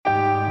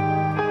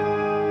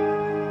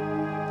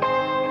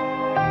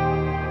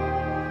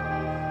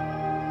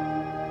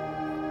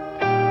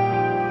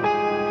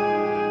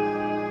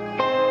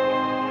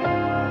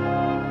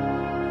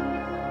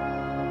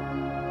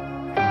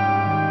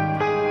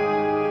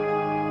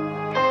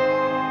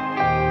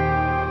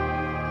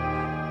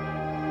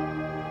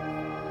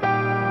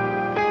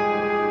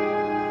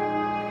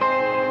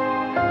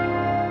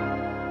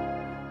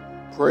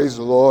Praise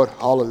the Lord.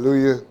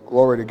 Hallelujah.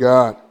 Glory to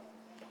God.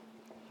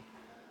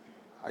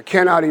 I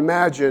cannot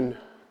imagine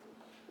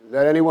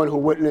that anyone who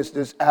witnessed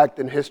this act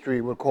in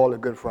history would call it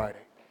Good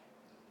Friday,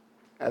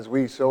 as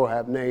we so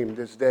have named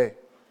this day.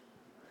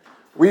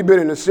 We've been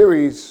in a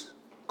series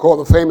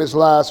called The Famous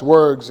Last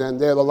Words, and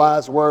they're the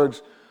last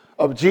words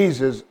of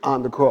Jesus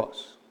on the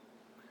cross.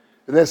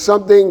 And there's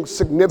something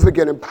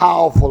significant and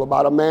powerful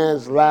about a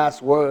man's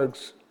last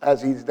words as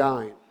he's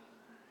dying.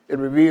 It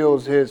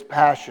reveals his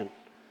passion,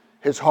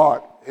 his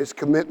heart, his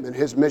commitment,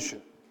 his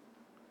mission.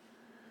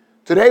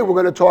 Today we're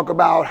going to talk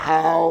about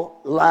how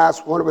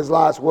one of his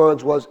last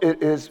words was,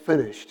 "It is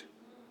finished."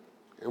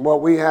 And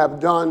what we have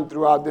done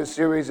throughout this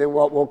series and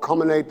what will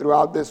culminate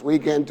throughout this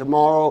weekend,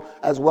 tomorrow,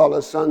 as well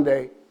as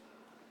Sunday,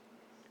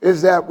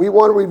 is that we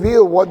want to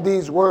reveal what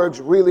these words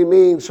really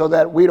mean so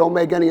that we don't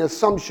make any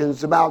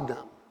assumptions about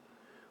them.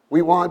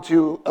 We want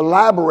to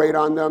elaborate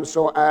on them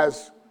so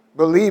as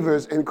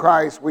believers in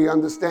Christ, we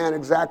understand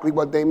exactly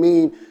what they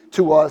mean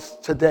to us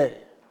today.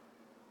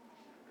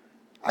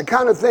 I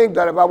kind of think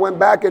that if I went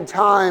back in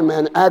time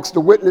and asked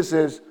the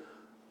witnesses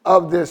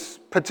of this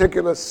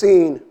particular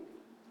scene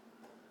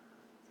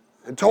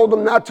and told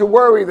them not to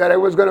worry, that it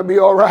was going to be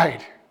all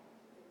right,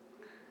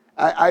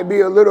 I'd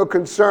be a little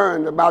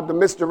concerned about the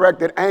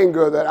misdirected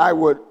anger that I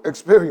would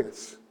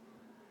experience.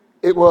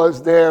 It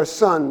was their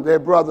son, their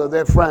brother,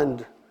 their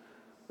friend,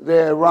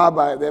 their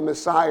rabbi, their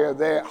Messiah,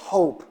 their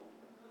hope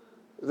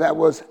that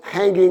was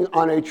hanging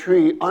on a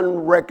tree,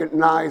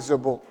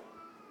 unrecognizable,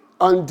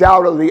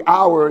 undoubtedly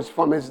hours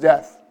from his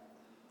death.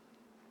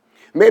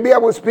 Maybe I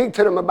would speak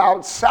to them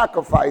about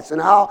sacrifice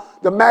and how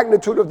the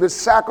magnitude of this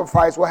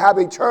sacrifice will have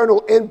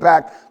eternal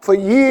impact for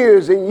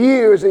years and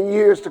years and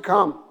years to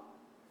come.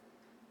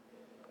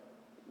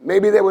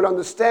 Maybe they would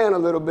understand a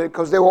little bit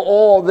because they were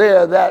all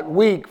there that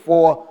week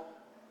for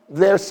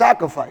their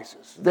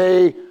sacrifices.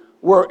 They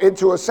were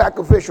into a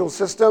sacrificial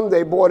system.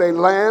 They bought a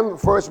lamb,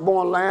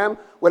 firstborn lamb,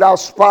 without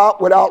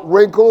spot, without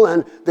wrinkle,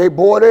 and they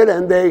bought it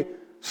and they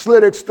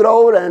slit its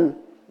throat and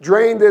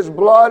drained his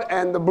blood,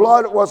 and the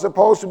blood was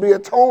supposed to be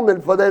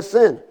atonement for their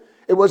sin.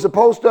 It was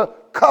supposed to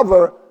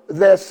cover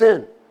their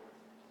sin.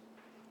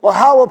 Well,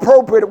 how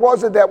appropriate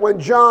was it that when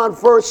John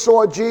first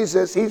saw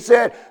Jesus, he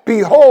said,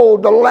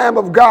 "Behold, the Lamb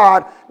of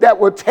God that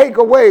would take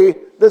away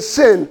the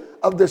sin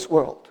of this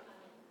world."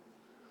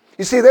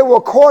 You see, they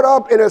were caught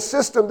up in a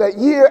system that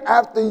year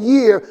after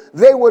year,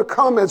 they would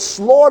come and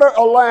slaughter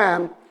a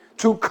lamb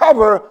to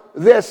cover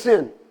their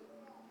sin.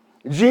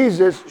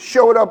 Jesus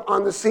showed up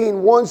on the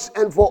scene once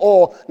and for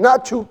all,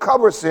 not to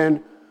cover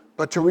sin,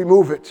 but to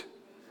remove it.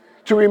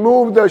 To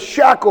remove the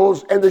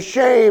shackles and the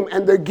shame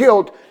and the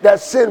guilt that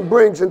sin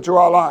brings into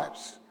our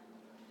lives.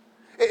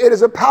 It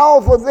is a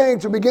powerful thing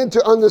to begin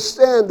to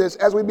understand this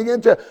as we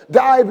begin to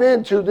dive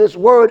into this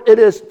word, "It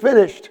is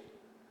finished."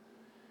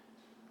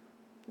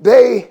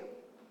 They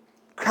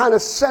kind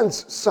of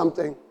sense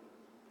something,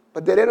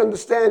 but they didn't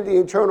understand the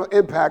eternal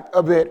impact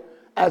of it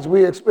as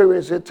we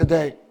experience it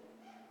today.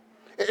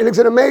 And it's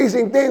an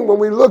amazing thing when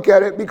we look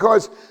at it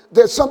because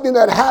there's something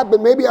that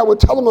happened. Maybe I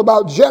would tell them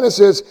about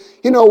Genesis,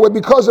 where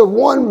because of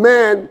one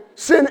man,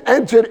 sin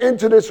entered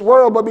into this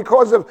world, but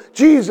because of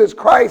Jesus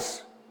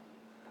Christ,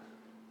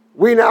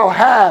 we now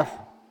have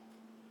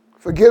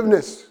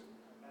forgiveness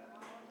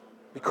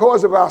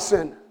because of our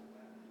sin.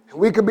 And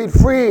we could be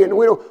free, and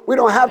we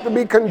don't have to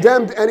be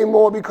condemned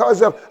anymore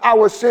because of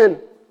our sin.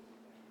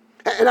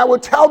 And I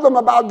would tell them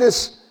about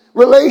this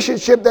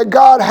relationship that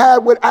God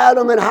had with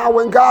Adam and how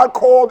when God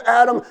called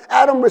Adam,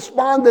 Adam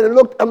responded and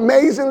looked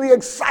amazingly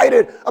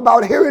excited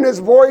about hearing his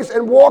voice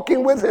and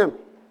walking with him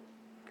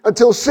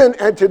until sin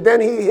entered.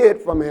 Then he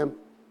hid from him.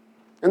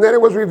 And then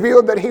it was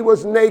revealed that he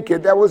was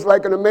naked. That was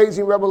like an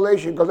amazing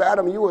revelation because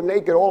Adam, you were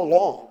naked all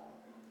along.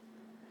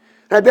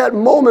 At that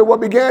moment, what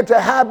began to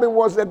happen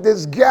was that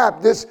this gap,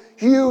 this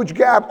huge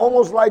gap,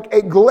 almost like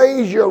a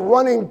glacier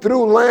running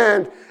through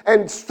land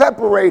and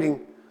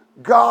separating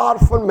God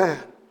from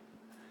man.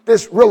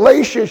 This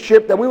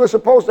relationship that we were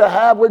supposed to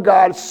have with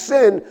God,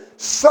 sin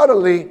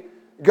suddenly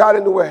got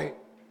in the way.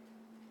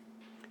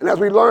 And as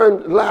we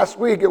learned last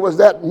week, it was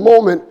that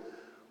moment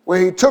where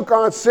he took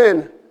on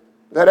sin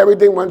that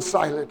everything went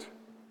silent.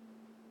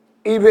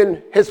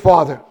 Even his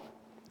father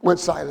went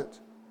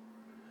silent.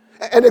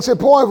 And it's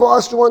important for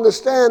us to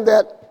understand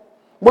that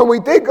when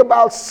we think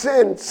about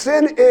sin,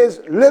 sin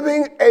is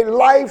living a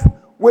life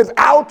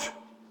without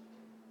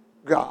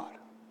God.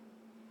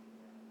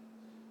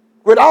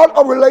 Without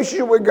a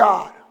relationship with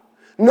God.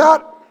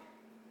 Not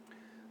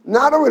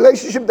a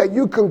relationship that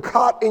you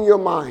concoct in your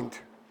mind.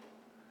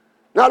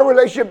 Not a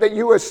relationship that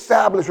you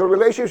establish, a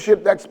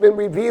relationship that's been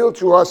revealed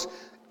to us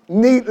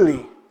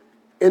neatly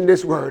in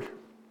this word,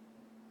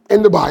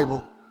 in the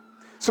Bible.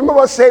 Some of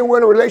us say we're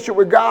in a relationship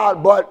with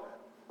God, but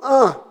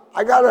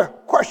I got to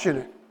question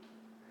it.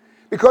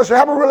 Because to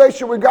have a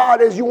relationship with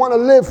God is you want to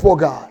live for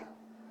God.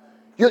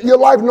 Your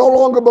life no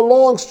longer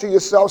belongs to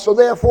yourself, so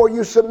therefore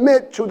you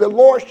submit to the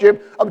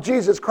lordship of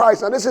Jesus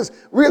Christ. Now this is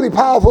really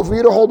powerful for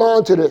you to hold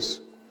on to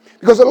this.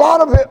 Because a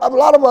lot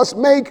of us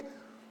make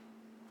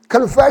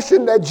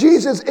confession that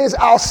Jesus is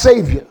our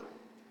Savior.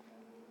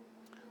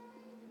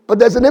 But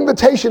there's an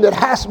invitation that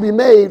has to be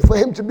made for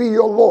him to be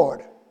your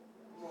Lord.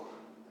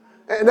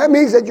 And that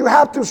means that you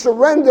have to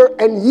surrender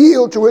and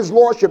yield to his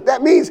lordship.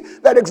 That means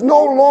that it's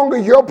no longer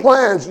your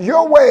plans,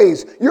 your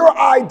ways, your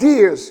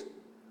ideas,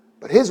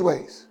 but his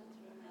ways,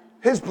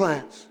 his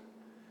plans,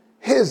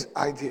 his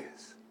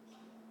ideas.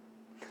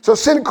 So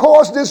sin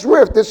caused this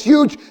rift, this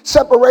huge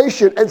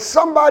separation, and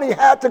somebody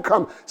had to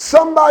come.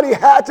 Somebody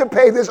had to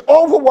pay this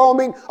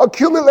overwhelming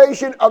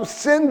accumulation of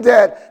sin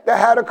debt that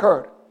had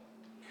occurred.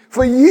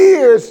 For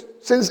years,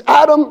 since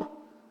Adam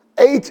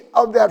ate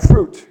of that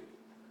fruit,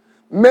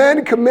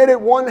 men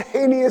committed one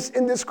heinous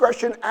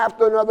indiscretion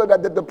after another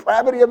that the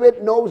depravity of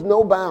it knows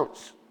no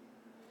bounds.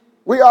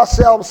 We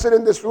ourselves sit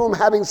in this room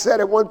having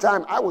said at one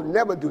time, I would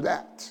never do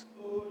that.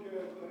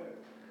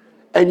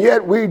 And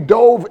yet we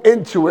dove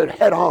into it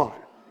head on.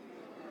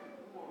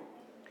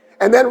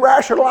 And then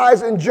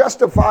rationalize and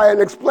justify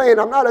and explain,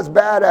 I'm not as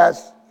bad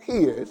as he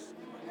is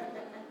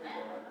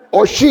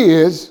or she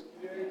is.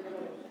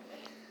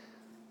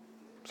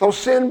 So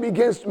sin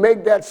begins to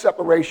make that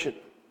separation.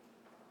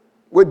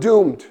 We're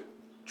doomed,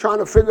 trying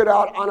to figure it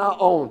out on our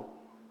own.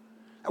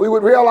 And we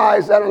would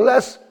realize that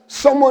unless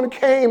someone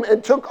came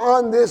and took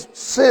on this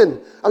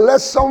sin,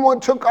 unless someone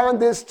took on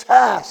this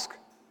task,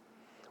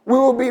 we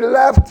will be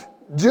left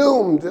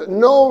doomed,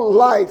 no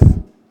life.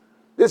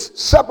 This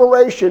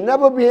separation,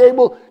 never be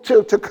able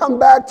to come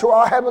back to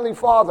our Heavenly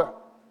Father.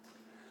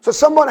 So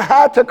someone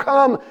had to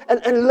come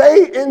and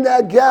lay in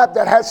that gap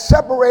that has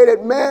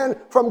separated man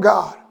from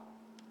God.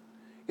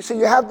 You see,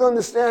 you have to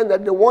understand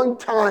that the one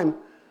time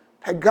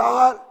that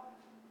God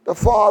the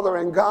Father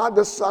and God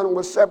the Son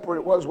were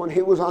separate was when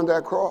he was on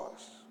that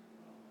cross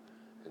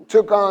and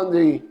took on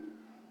the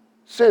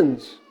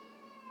sins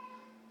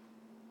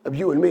of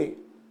you and me.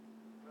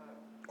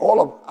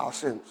 All of our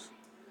sins.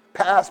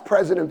 Past,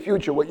 present, and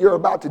future, what you're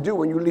about to do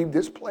when you leave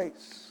this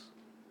place.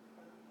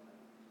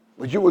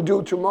 What you will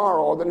do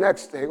tomorrow or the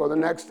next day or the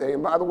next day.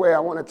 And by the way, I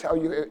want to tell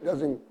you, it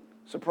doesn't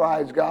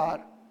surprise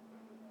God.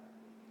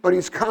 But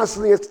he's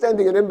constantly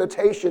extending an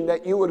invitation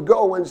that you would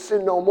go and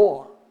sin no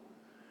more.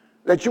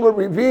 That you would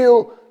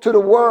reveal to the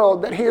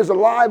world that he is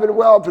alive and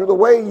well through the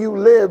way you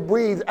live,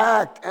 breathe,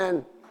 act,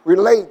 and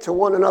relate to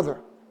one another.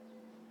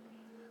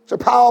 It's a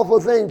powerful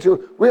thing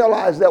to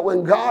realize that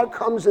when God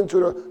comes into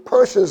the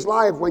person's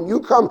life, when you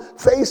come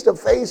face to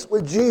face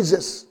with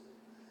Jesus,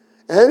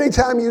 and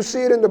anytime you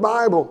see it in the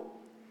Bible,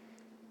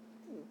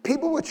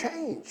 people were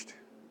changed.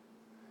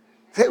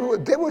 They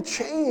were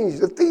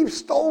changed. The thief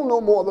stole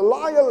no more. The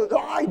liar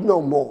lied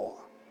no more.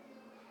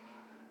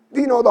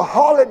 You know, the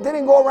harlot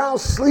didn't go around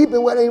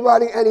sleeping with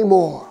anybody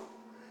anymore.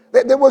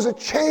 There was a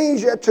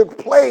change that took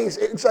place.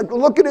 It's like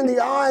looking in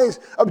the eyes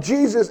of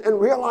Jesus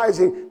and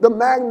realizing the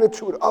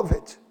magnitude of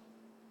it.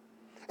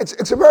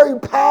 It's a very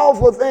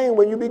powerful thing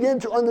when you begin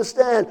to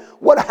understand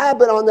what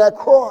happened on that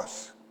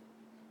cross.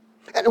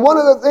 And one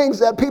of the things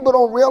that people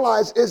don't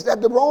realize is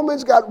that the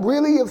Romans got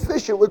really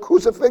efficient with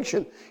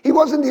crucifixion. He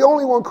wasn't the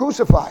only one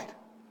crucified,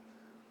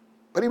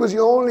 but he was the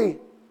only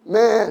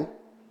man,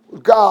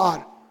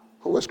 God,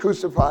 who was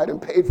crucified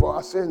and paid for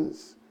our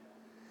sins.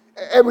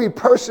 Every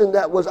person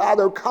that was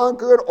either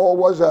conquered or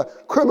was a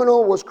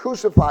criminal was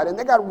crucified. And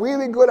they got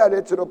really good at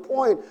it to the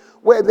point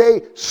where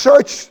they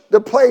searched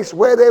the place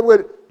where they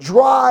would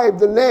drive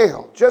the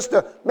nail just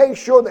to make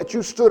sure that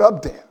you stood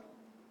up there.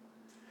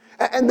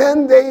 And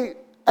then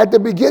at the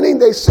beginning,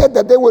 they said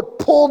that they would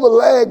pull the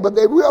leg, but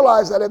they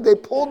realized that if they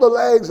pulled the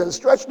legs and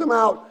stretched them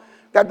out,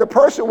 that the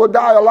person would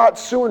die a lot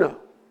sooner.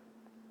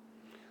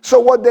 So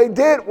what they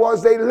did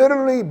was they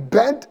literally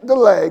bent the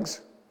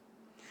legs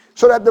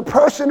so that the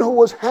person who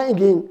was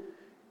hanging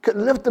could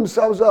lift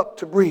themselves up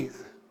to breathe.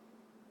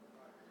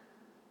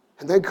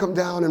 And then come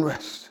down and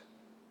rest.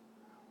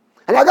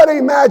 And I got to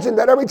imagine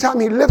that every time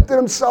he lifted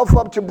himself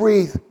up to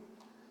breathe,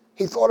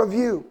 he thought of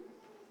you.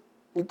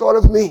 He thought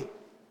of me.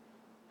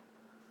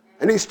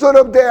 And he stood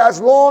up there as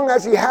long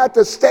as he had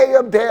to stay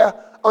up there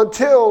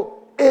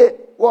until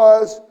it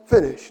was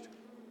finished.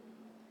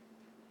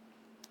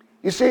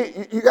 You see,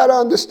 you got to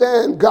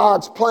understand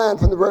God's plan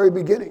from the very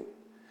beginning.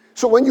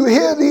 So when you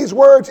hear these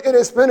words, it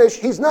is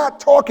finished, he's not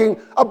talking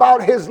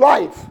about his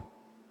life.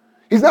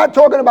 He's not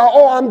talking about,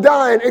 oh, I'm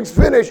dying, it's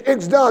finished,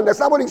 it's done. That's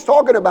not what he's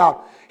talking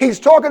about. He's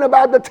talking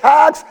about the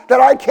task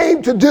that I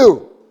came to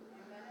do.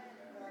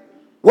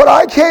 What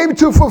I came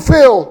to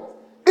fulfill,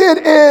 it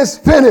is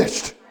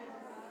finished.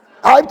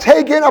 I've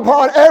taken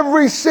upon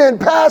every sin,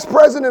 past,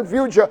 present, and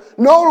future.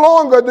 No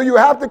longer do you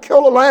have to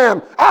kill a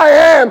lamb. I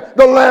am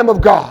the Lamb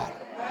of God.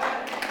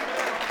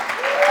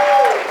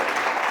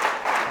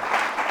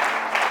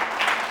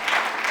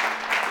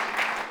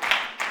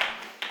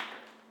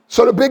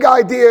 So the big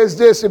idea is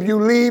this, if you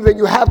leave and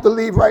you have to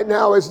leave right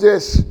now, is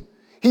this.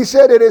 He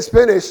said it is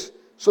finished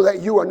so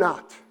that you are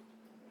not.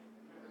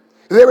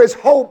 There is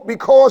hope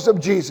because of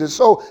Jesus.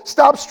 So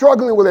stop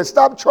struggling with it.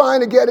 Stop trying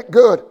to get it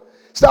good.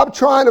 Stop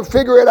trying to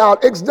figure it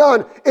out. It's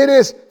done. It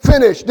is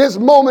finished. This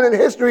moment in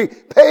history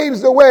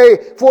paves the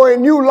way for a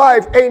new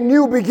life, a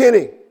new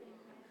beginning.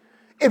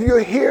 If you're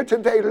here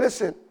today,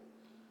 listen.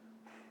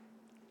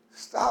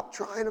 Stop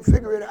trying to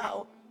figure it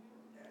out.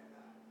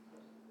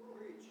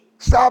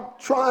 Stop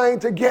trying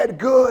to get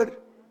good.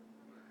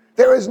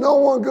 There is no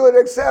one good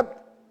except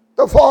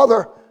the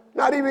Father.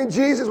 Not even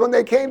Jesus, when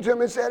they came to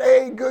him and said,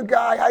 hey, good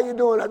guy, how you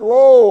doing? Like,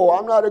 whoa,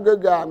 I'm not a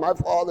good guy. My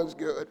Father's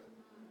good.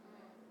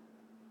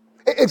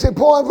 It's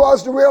important for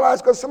us to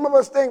realize, because some of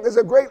us think there's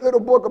a great little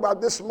book about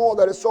this small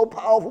that is so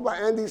powerful by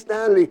Andy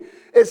Stanley.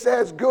 It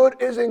says, good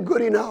isn't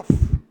good enough.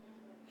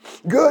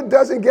 Good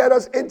doesn't get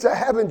us into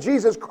heaven.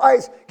 Jesus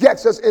Christ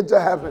gets us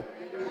into heaven.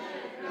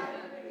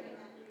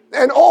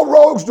 And all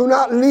roads do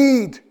not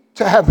lead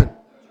to heaven.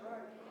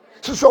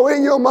 So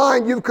in your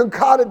mind, you've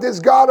concocted this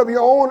God of your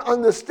own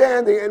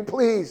understanding. And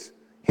please,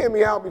 hear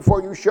me out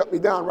before you shut me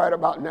down right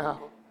about now.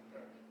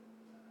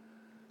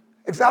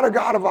 It's not a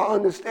God of our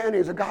understanding.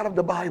 It's a God of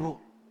the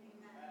Bible.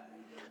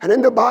 And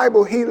in the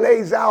Bible, he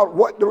lays out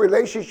what the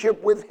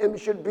relationship with him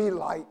should be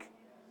like.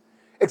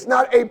 It's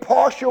not a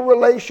partial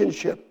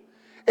relationship.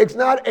 It's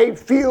not a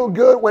feel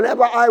good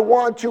whenever I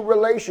want to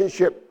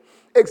relationship.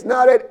 It's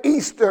not an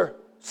Easter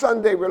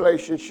Sunday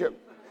relationship.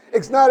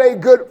 It's not a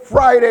Good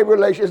Friday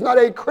relationship. It's not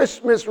a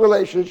Christmas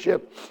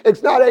relationship.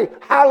 It's not a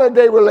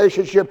holiday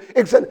relationship.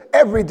 It's an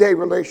everyday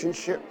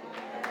relationship.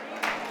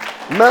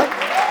 Amen?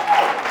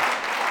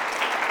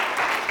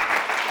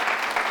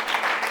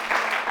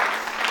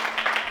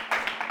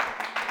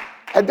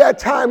 At that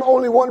time,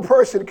 only one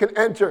person can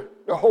enter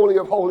the Holy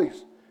of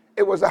Holies.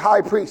 It was the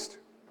high priest.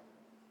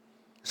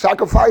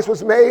 Sacrifice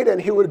was made,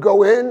 and he would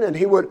go in, and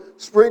he would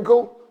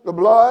sprinkle the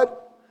blood,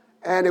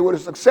 and it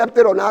was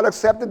accepted or not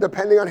accepted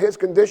depending on his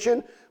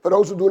condition. For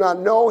those who do not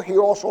know, he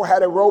also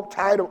had a rope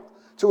tied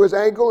to his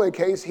ankle in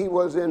case he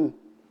was in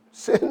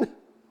sin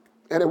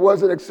and it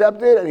wasn't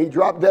accepted and he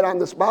dropped dead on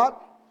the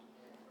spot.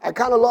 I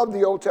kind of love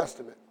the Old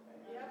Testament.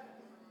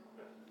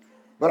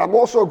 But I'm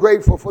also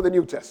grateful for the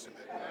New Testament.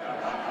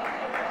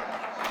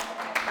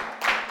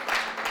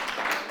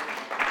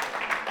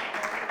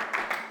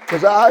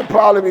 Because I'd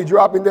probably be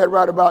dropping dead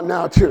right about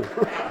now too.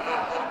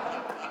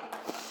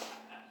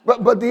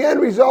 But the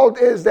end result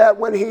is that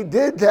when he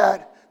did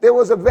that, there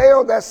was a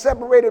veil that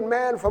separated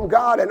man from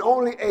God, and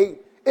only an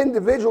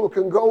individual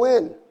can go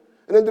in.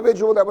 An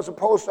individual that was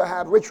supposed to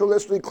have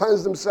ritualistically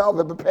cleansed themselves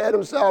and prepared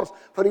themselves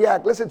for the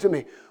act. Listen to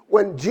me.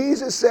 When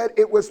Jesus said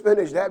it was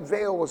finished, that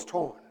veil was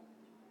torn.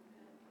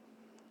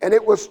 And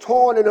it was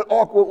torn in an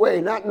awkward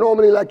way. Not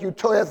normally like you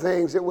tear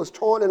things. It was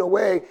torn in a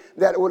way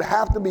that it would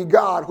have to be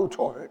God who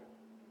tore it.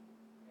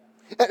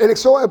 And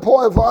it's so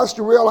important for us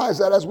to realize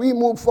that as we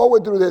move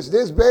forward through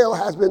this veil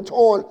has been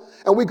torn,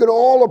 and we can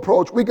all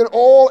approach, we can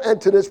all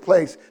enter this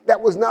place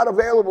that was not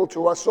available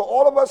to us. So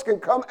all of us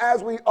can come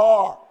as we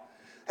are.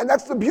 And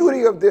that's the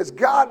beauty of this.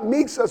 God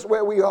meets us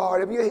where we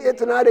are. And if you're here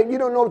tonight and you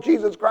don't know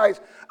Jesus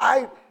Christ,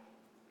 I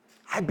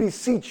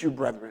beseech you,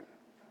 brethren,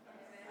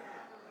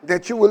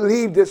 that you will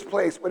leave this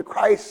place with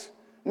Christ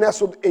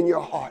nestled in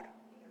your heart.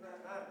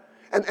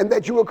 And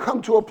that you will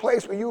come to a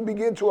place where you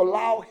begin to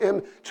allow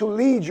him to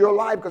lead your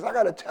life. Because I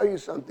got to tell you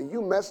something.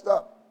 You messed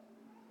up.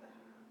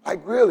 Like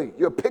really,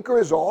 your picker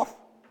is off.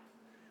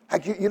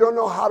 Like you don't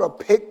know how to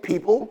pick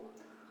people.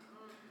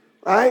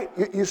 Right?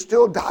 You're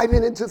still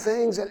diving into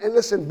things. And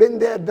listen, been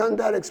there, done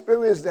that,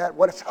 experienced that.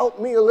 What's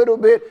helped me a little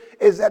bit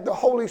is that the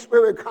Holy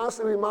Spirit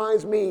constantly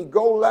reminds me,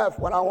 go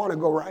left when I want to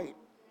go right.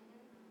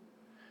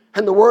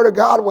 And the Word of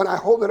God, when I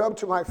hold it up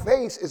to my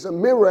face, is a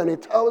mirror. And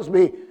it tells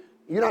me,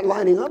 you're not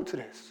lining up to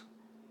this.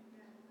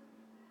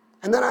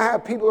 And then I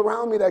have people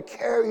around me that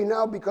care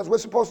enough, because we're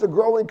supposed to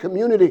grow in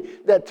community,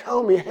 that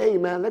tell me, hey,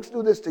 man, let's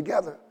do this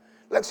together.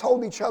 Let's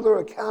hold each other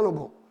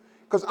accountable.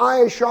 Because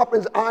iron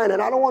sharpens iron,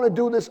 and I don't want to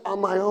do this on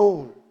my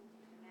own.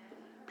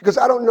 Because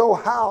I don't know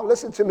how.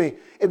 Listen to me.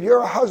 If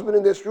you're a husband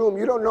in this room,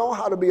 you don't know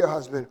how to be a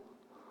husband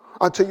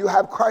until you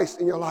have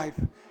Christ in your life.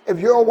 If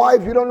you're a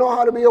wife, you don't know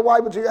how to be a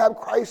wife until you have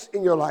Christ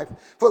in your life.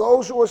 For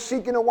those who are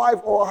seeking a wife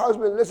or a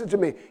husband, listen to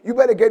me. You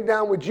better get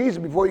down with Jesus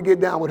before you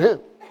get down with him.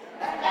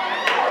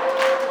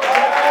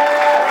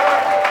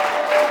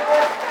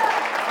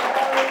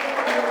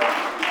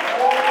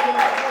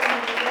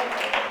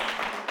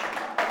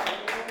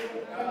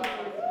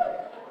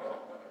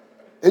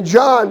 In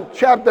John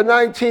chapter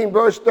 19,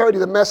 verse 30,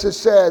 the message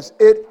says,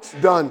 it's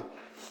done,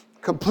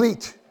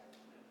 complete.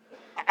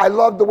 I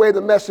love the way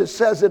the message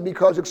says it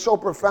because it's so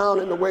profound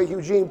in the way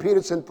Eugene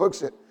Peterson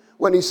puts it.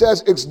 When he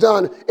says it's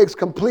done, it's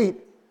complete.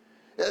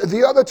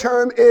 The other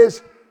term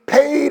is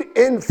paid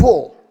in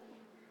full.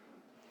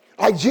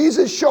 Like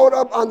Jesus showed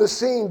up on the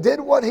scene,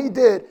 did what he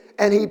did,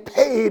 and he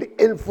paid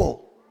in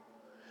full.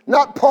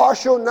 Not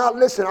partial, not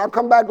listen, I'll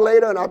come back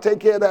later and I'll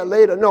take care of that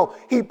later. No,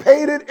 he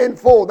paid it in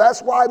full.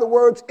 That's why the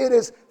words, it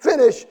is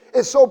finished,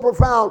 is so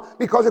profound,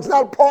 because it's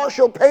not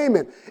partial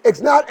payment. It's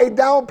not a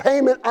down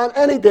payment on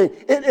anything.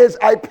 It is,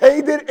 I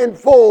paid it in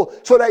full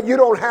so that you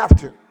don't have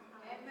to.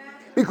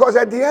 Because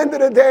at the end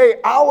of the day,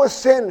 our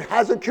sin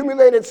has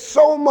accumulated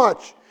so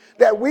much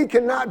that we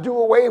cannot do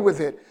away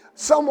with it.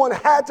 Someone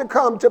had to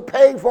come to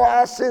pay for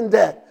our sin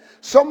debt.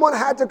 Someone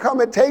had to come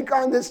and take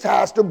on this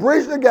task to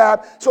bridge the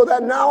gap so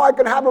that now I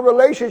can have a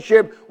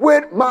relationship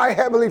with my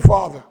Heavenly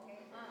Father.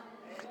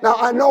 Now,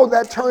 I know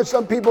that turns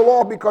some people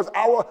off because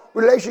our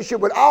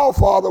relationship with our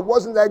Father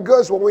wasn't that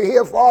good. So when we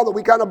hear Father,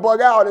 we kind of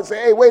bug out and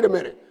say, hey, wait a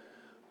minute.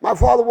 My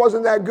Father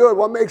wasn't that good.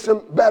 What makes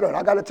him better?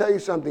 I got to tell you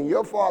something.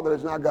 Your Father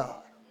is not God.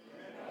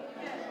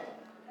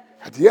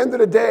 At the end of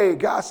the day,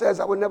 God says,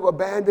 I would never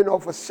abandon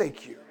or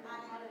forsake you.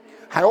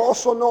 I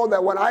also know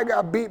that when I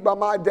got beat by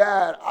my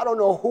dad, I don't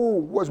know who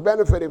was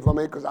benefiting from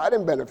it because I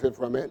didn't benefit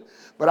from it.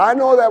 But I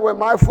know that when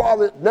my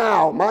Father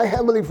now, my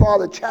Heavenly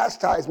Father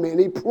chastised me and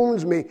he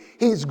prunes me,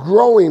 he's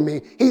growing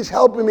me. He's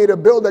helping me to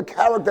build a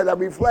character that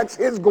reflects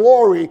his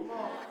glory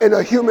in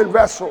a human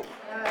vessel.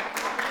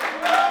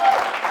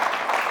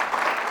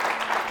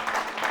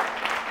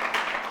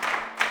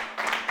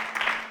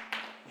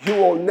 You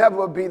will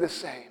never be the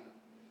same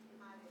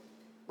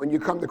when you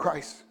come to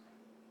Christ.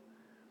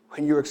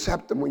 When you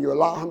accept him, when you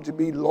allow him to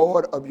be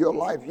Lord of your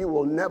life, you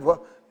will never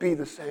be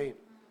the same.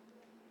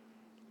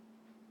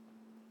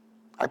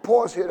 I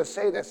pause here to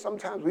say that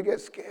sometimes we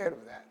get scared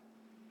of that.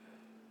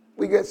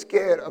 We get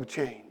scared of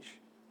change.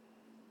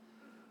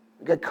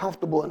 We get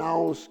comfortable in our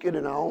own skin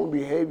and our own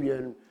behavior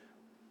and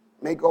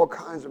make all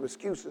kinds of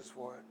excuses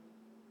for it.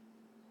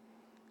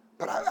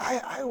 But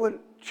I would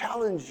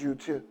challenge you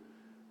to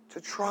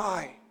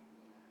try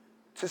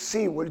to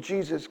see what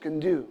Jesus can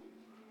do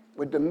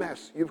with the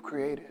mess you've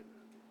created.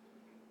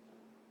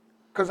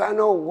 Because I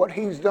know what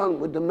he's done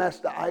with the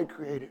mess that I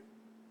created.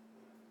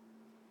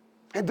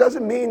 It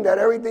doesn't mean that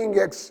everything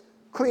gets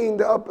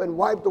cleaned up and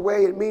wiped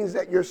away. It means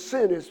that your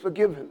sin is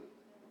forgiven.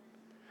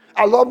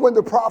 I love when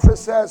the prophet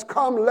says,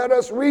 come, let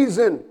us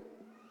reason.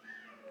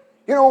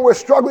 You know, we're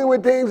struggling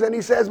with things and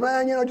he says,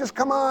 man, just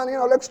come on,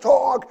 let's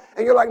talk.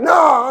 And you're like,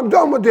 no, I'm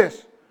done with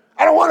this.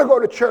 I don't want to go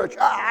to church.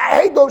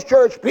 I hate those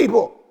church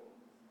people.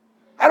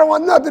 I don't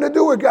want nothing to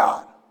do with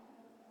God.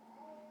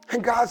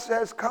 And God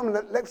says, come,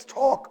 let's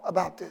talk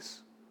about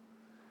this.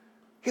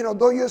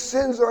 Though your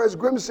sins are as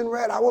crimson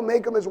red, I will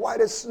make them as white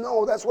as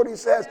snow. That's what he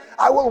says.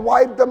 I will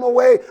wipe them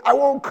away. I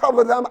won't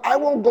cover them. I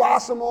won't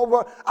gloss them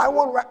over. I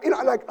won't,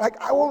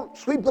 I won't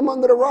sweep them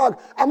under the rug.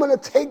 I'm going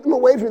to take them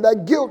away from you.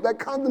 That guilt, that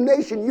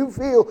condemnation you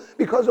feel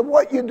because of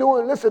what you're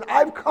doing. Listen,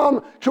 I've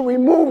come to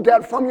remove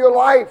that from your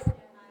life.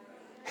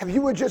 If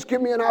you would just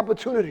give me an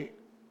opportunity.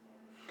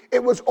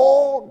 It was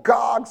all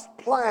God's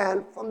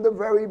plan from the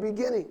very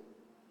beginning.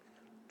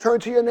 Turn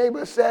to your neighbor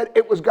and said,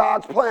 it was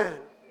God's plan.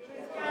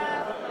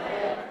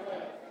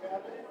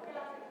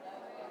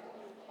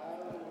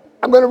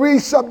 I'm going to read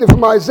something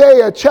from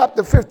Isaiah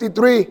chapter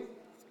 53,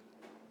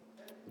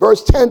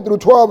 verse 10 through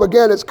 12.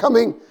 Again, it's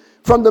coming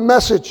from the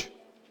Message.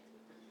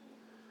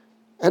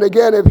 And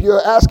again, if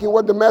you're asking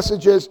what the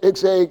Message is,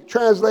 it's a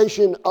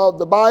translation of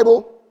the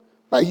Bible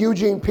by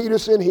Eugene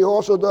Peterson. He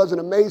also does an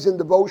amazing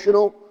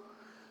devotional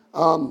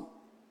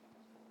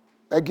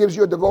that gives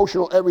you a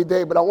devotional every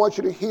day. But I want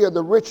you to hear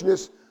the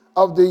richness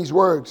of these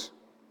words.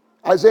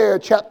 Isaiah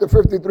chapter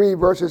 53,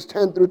 verses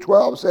 10 through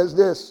 12 says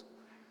this.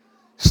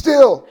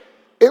 Still,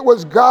 it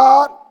was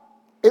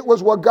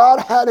what God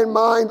had in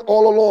mind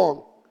all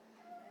along,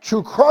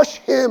 to crush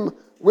him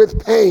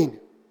with pain.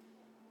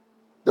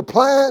 The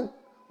plan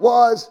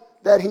was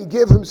that he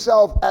give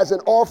himself as an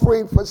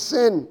offering for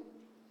sin,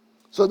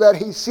 so that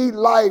he see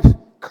life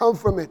come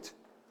from it.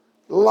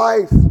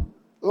 Life,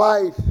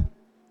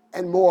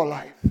 and more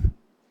life.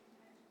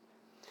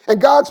 And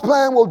God's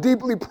plan will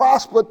deeply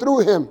prosper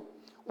through him.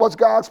 What's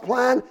God's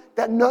plan?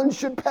 That none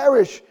should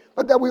perish,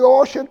 but that we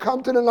all should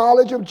come to the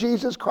knowledge of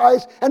Jesus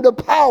Christ and the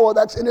power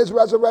that's in his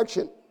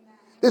resurrection.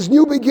 This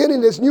new beginning,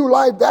 this new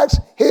life, that's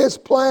his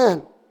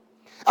plan.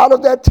 Out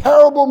of that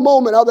terrible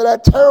moment, out of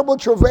that terrible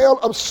travail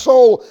of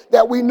soul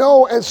that we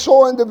know and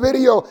saw in the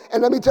video.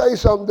 And let me tell you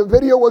something, the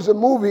video was a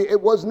movie, it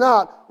was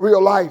not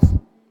real life.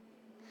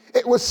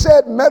 It was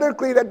said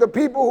medically that the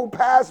people who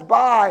passed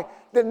by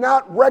did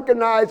not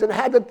recognize and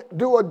had to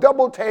do a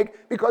double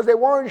take because they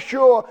weren't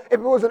sure if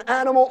it was an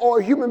animal or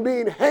a human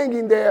being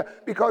hanging there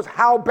because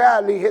how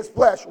badly his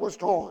flesh was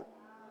torn.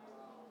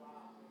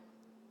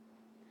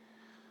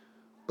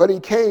 But he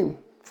came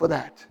for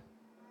that.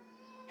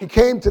 He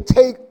came to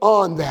take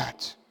on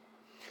that.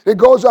 It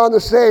goes on to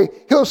say,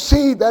 he'll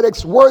see that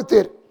it's worth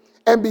it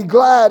and be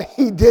glad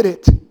he did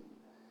it.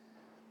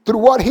 Through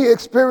what he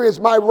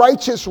experienced, my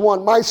righteous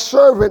one, my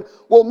servant,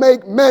 will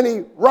make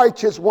many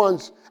righteous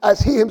ones as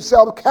he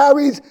himself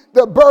carries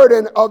the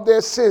burden of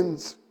their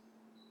sins.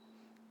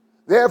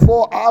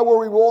 Therefore, I will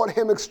reward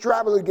him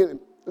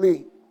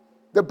extravagantly,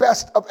 the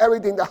best of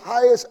everything, the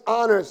highest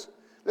honors.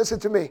 Listen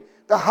to me.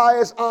 The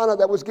highest honor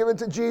that was given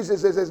to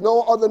Jesus is there's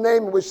no other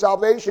name in which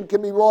salvation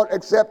can be wrought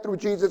except through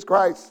Jesus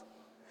Christ.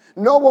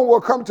 No one will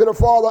come to the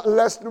Father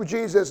unless through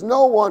Jesus.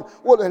 No one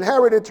will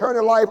inherit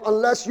eternal life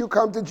unless you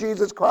come to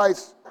Jesus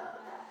Christ.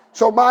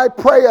 So my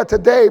prayer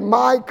today,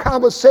 my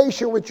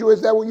conversation with you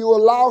is that when you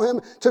allow him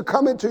to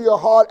come into your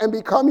heart and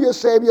become your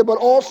Savior, but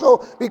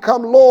also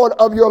become Lord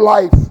of your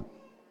life.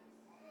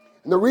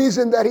 And the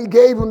reason that he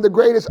gave him the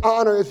greatest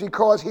honor is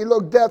because he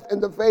looked death in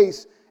the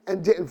face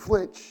and didn't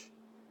flinch.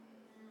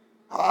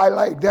 I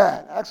like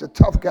that. That's a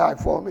tough guy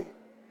for me.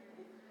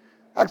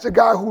 That's a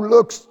guy who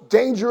looks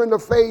danger in the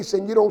face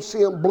and you don't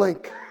see him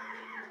blink.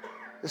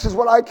 This is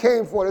what I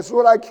came for. This is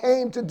what I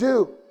came to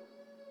do.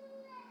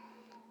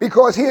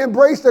 Because he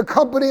embraced the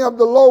company of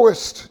the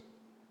lowest,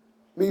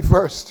 me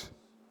first.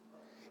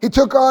 He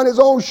took on his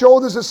own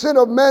shoulders the sin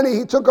of many.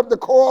 He took up the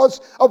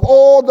cause of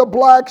all the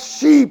black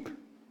sheep.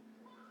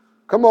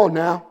 Come on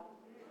now.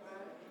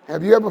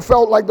 Have you ever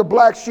felt like the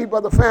black sheep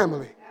of the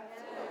family?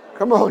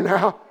 Come on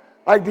now.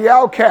 Like the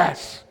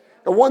outcast,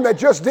 the one that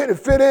just didn't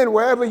fit in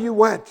wherever you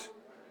went.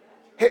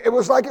 It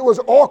was like it was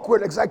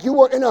awkward. It's like you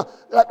were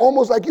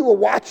almost like you were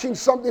watching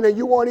something and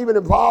you weren't even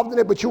involved in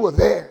it, but you were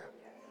there.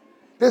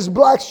 This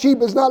black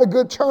sheep is not a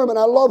good term, and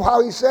I love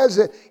how he says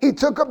it. He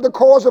took up the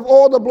cause of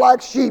all the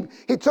black sheep.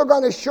 He took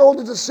on his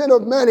shoulders the sin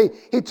of many.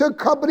 He took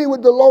company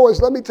with the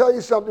lowest. Let me tell you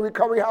something,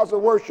 Recovery House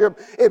of Worship.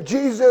 If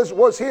Jesus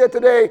was here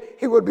today,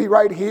 he would be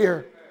right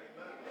here.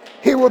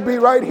 He would be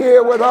right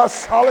here with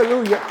us.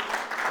 Hallelujah.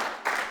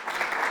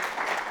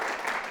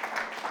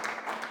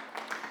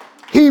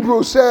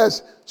 Hebrews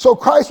says, so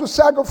Christ was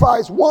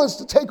sacrificed once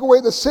to take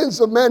away the sins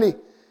of many,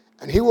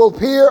 and he will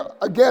appear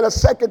again a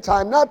second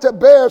time, not to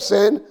bear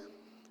sin,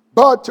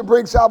 but to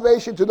bring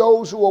salvation to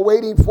those who are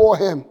waiting for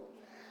him.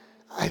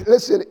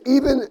 Listen,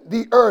 even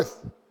the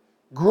earth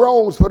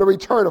groans for the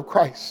return of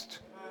Christ.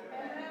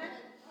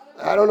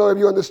 I don't know if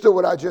you understood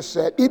what I just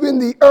said. Even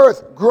the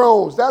earth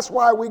groans. That's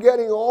why we're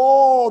getting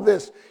all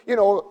this,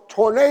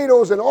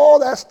 tornadoes and all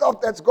that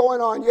stuff that's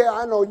going on. Yeah,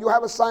 I know you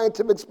have a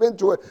scientific spin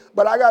to it,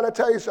 but I got to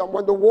tell you something.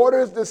 When the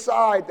waters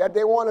decide that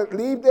they want to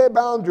leave their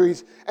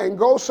boundaries and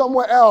go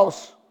somewhere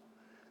else,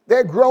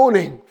 they're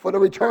groaning for the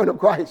return of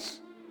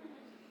Christ.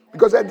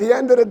 Because at the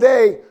end of the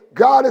day,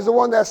 God is the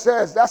one that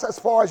says that's as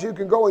far as you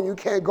can go and you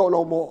can't go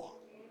no more.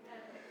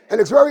 And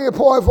it's very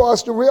important for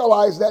us to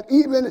realize that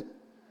even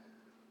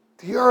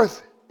the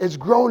earth is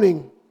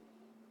groaning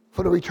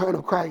for the return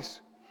of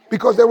Christ.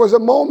 Because there was a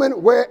moment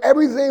where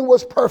everything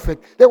was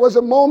perfect. There was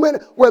a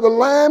moment where the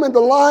lamb and the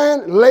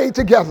lion lay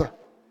together.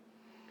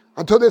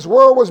 Until this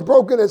world was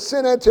broken and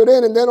sin entered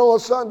in, and then all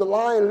of a sudden the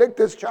lion licked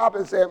his chop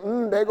and said,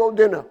 there go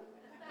dinner.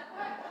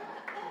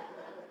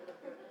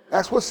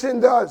 That's what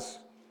sin does.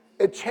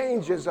 It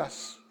changes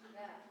us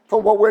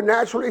from what we're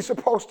naturally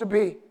supposed to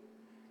be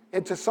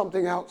into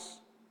something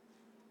else.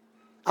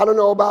 I don't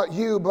know about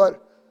you,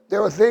 but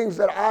there were things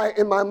that I,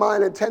 in my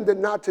mind, intended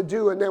not to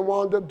do and then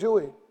wound up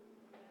doing.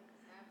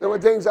 There were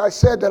things I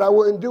said that I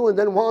wouldn't do and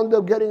then wound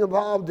up getting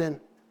involved in.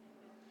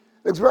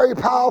 It's very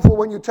powerful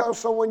when you tell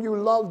someone you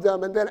love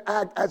them and then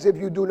act as if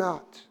you do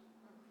not.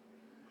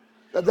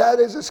 That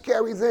is a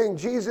scary thing.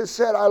 Jesus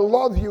said, I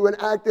love you,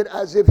 and acted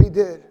as if he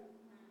did.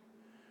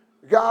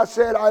 God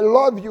said, I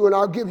love you and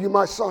I'll give you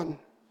my son.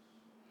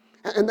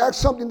 And that's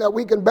something that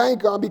we can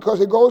bank on,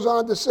 because it goes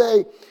on to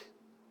say,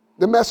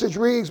 the message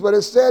reads, but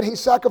instead he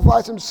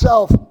sacrificed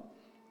himself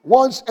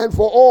once and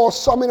for all,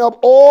 summing up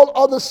all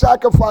other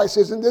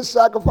sacrifices in this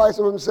sacrifice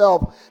of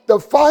himself, the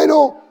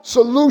final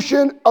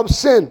solution of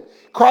sin.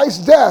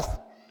 Christ's death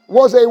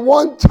was a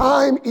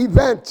one-time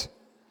event,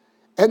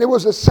 and it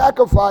was a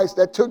sacrifice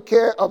that took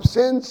care of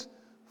sins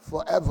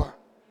forever.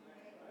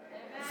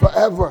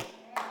 Forever.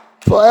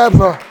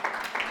 Forever.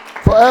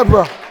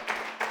 Forever.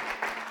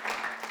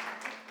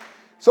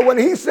 So when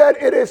he said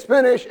it is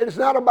finished, it's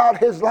not about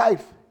his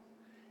life.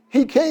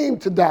 He came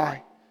to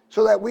die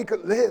so that we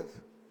could live.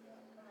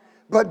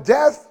 But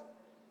death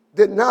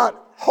did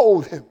not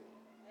hold him.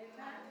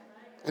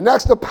 And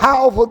that's the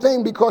powerful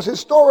thing, because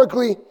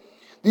historically,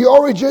 the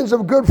origins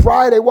of Good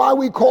Friday, why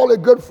we call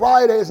it Good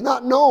Friday, is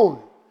not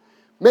known.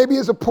 Maybe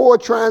it's a poor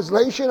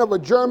translation of a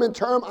German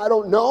term, I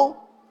don't know.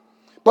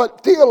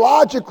 But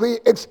theologically,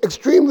 it's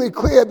extremely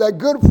clear that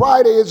Good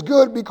Friday is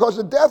good because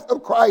the death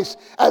of Christ,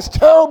 as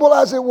terrible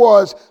as it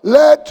was,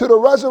 led to the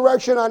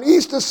resurrection on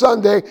Easter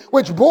Sunday,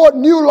 which brought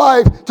new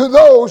life to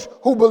those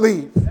who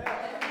believe.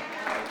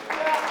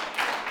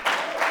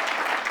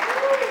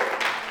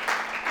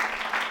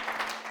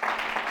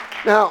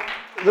 Now,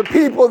 the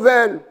people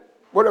then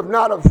would have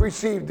not have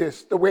received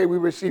this the way we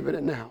receive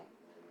it now.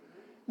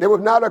 They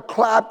would not have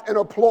clapped and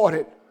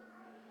applauded.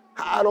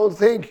 I don't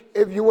think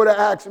if you would have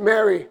asked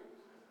Mary,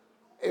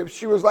 if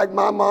she was like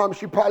my mom,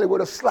 she probably would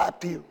have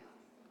slapped you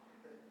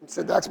and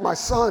said, that's my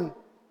son.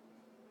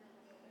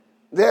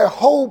 Their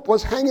hope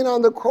was hanging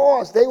on the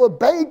cross. They were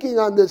banking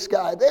on this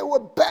guy. They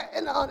were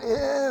betting on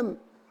him.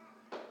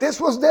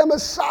 This was their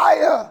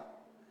Messiah.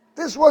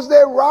 This was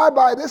their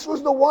rabbi. This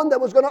was the one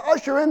that was going to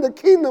usher in the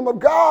kingdom of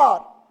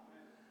God.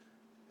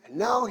 And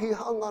now he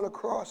hung on a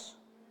cross,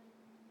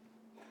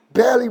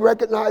 barely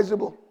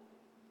recognizable,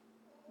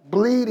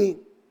 bleeding,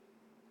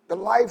 the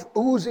life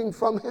oozing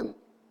from him.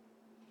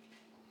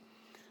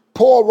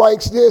 Paul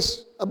writes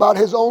this about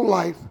his own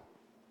life.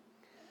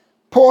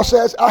 Paul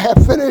says, I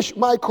have finished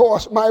my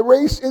course. My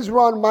race is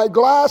run. My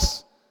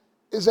glass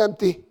is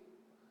empty.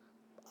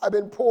 I've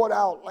been poured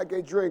out like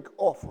a drink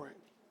offering.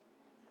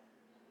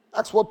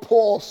 That's what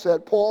Paul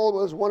said. Paul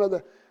was one of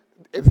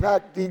in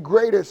fact, the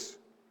greatest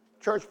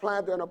church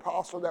planter and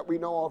apostle that we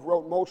know of,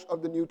 wrote most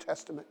of the New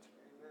Testament.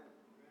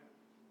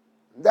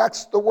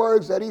 That's the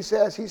words that he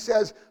says. He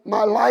says,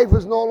 my life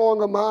is no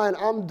longer mine.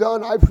 I'm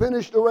done. I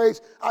finished the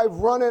race. I've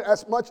run it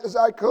as much as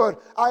I could.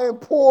 I am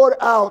poured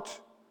out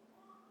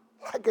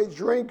like a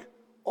drink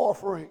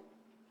offering.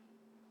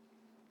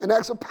 And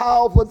that's a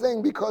powerful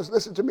thing because,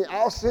 listen to me,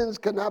 our sins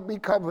cannot be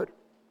covered.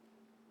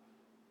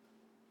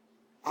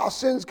 Our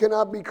sins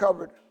cannot be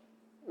covered.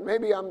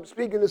 Maybe I'm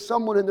speaking to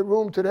someone in the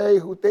room today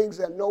who thinks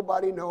that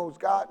nobody knows.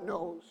 God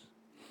knows.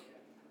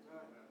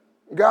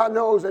 God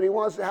knows, and he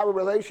wants to have a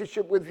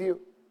relationship with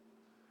you.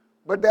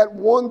 But that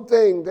one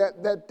thing,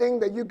 that thing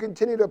that you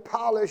continue to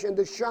polish and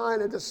to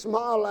shine and to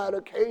smile at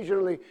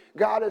occasionally,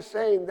 God is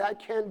saying that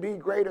can't be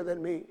greater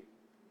than me.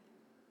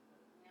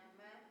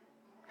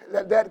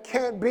 That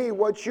can't be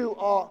what you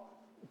are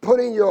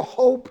putting your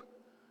hope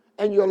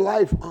and your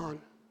life on.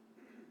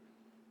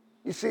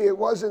 You see, it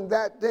wasn't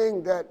that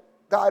thing that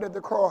died at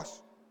the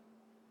cross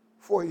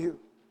for you.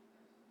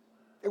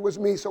 It was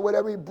me. So with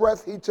every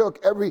breath he took,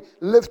 every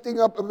lifting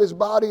up of his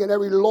body and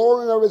every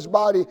lowering of his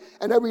body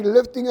and every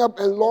lifting up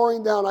and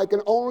lowering down, I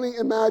can only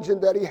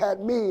imagine that he had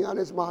me on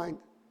his mind.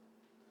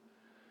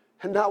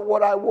 And not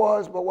what I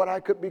was, but what I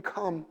could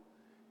become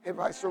if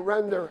I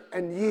surrender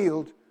and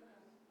yield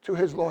to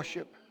his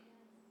lordship.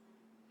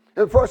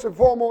 And first and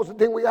foremost, the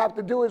thing we have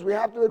to do is we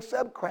have to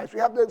accept Christ. We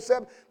have to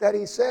accept that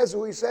he says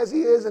who he says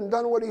he is and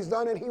done what he's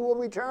done, and he will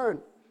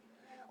return.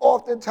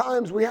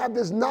 Oftentimes, we have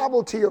this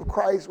novelty of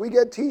Christ. We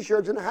get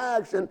T-shirts and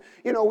hats, and,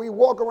 we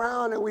walk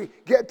around and we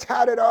get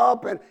tatted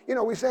up, and,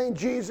 we saying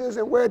Jesus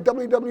and wear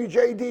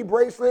WWJD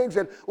bracelets,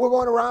 and we're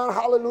going around,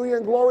 hallelujah,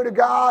 and glory to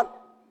God.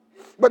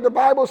 But the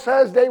Bible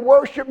says they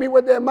worship me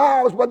with their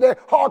mouths, but their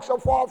hearts are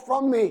far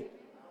from me.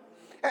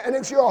 And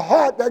it's your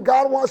heart that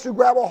God wants to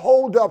grab a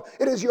hold of.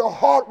 It is your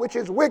heart which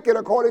is wicked,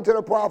 according to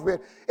the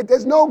prophet. If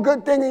there's no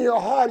good thing in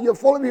your heart, you're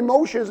full of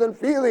emotions and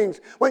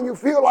feelings. When you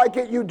feel like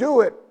it, you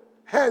do it.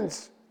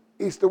 Hence,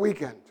 Easter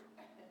weekend.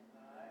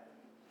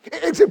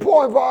 It's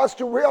important for us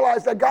to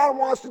realize that God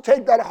wants to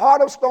take that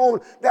heart of stone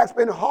that's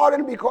been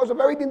hardened because of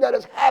everything that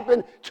has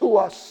happened to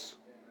us.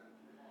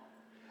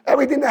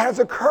 Everything that has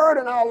occurred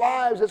in our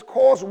lives has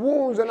caused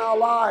wounds in our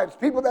lives.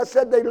 People that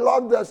said they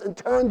loved us and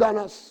turned on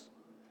us.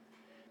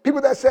 People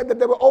that said that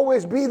they would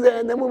always be there,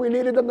 and then when we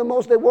needed them the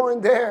most, they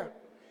weren't there.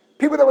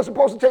 People that were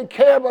supposed to take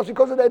care of us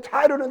because of their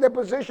title and their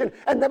position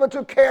and never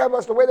took care of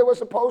us the way they were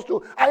supposed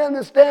to. I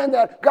understand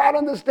that. God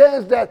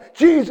understands that.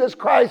 Jesus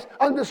Christ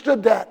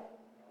understood that.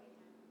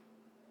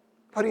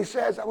 But he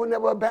says, I will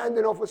never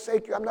abandon or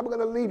forsake you. I'm never going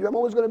to leave you. I'm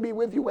always going to be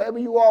with you wherever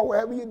you are,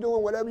 wherever you're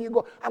doing, wherever you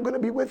go. I'm going to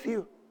be with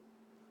you.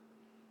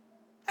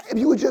 If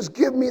you would just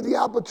give me the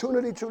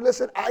opportunity to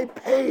listen, I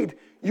paid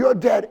your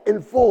debt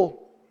in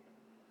full.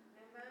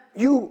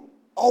 You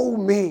owe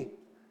me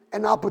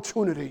an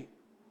opportunity.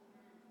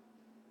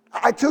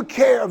 I took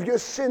care of your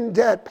sin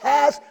debt,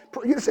 past.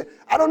 You say,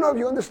 I don't know if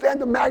you understand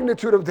the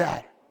magnitude of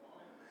that.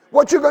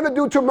 What you're going to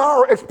do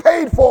tomorrow is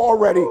paid for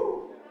already.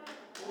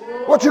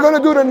 What you're going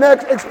to do the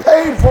next, it's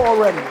paid for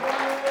already.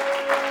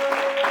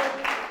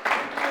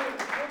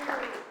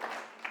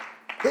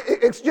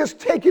 It's just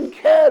taken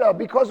care of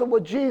because of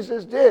what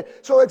Jesus did.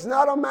 So it's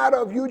not a matter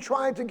of you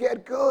trying to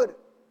get good.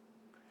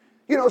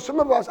 Some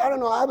of us, I don't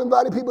know, I've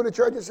invited people to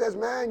church and says,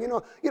 man,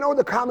 what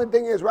the common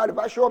thing is, right? If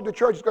I show up to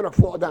church, it's going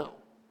to fall down.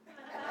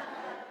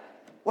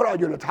 What are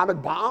you, an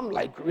atomic bomb?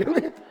 Like,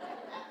 really?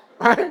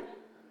 Right?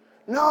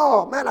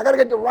 No, man, I got to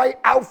get the right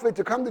outfit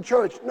to come to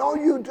church. No,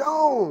 you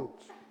don't.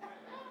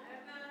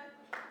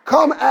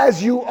 Come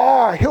as you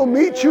are. He'll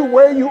meet you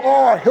where you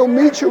are. He'll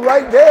meet you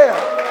right there.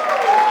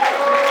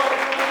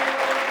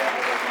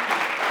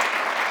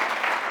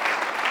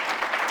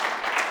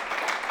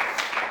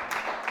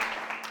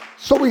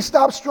 So we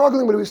stop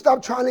struggling with it. We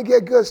stop trying to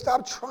get good.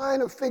 Stop trying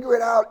to figure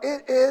it out.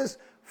 It is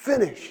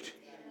finished.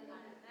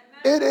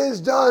 It is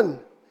done.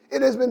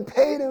 It has been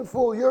paid in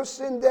full. Your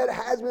sin debt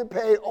has been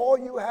paid. All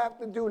you have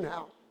to do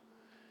now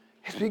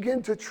is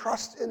begin to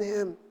trust in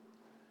him.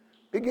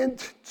 Begin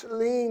to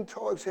lean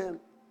towards him.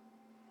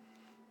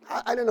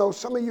 I don't know.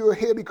 Some of you are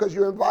here because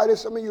you're invited.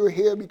 Some of you are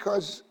here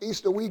because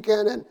Easter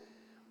weekend and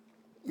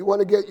you want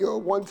to get your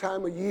one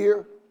time a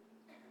year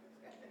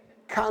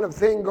kind of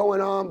thing going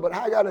on, but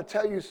I got to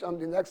tell you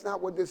something. That's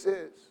not what this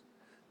is.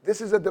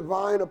 This is a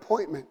divine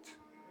appointment.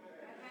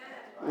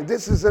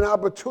 This is an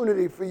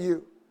opportunity for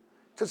you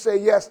to say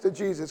yes to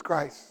Jesus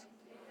Christ.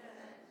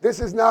 This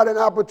is not an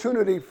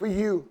opportunity for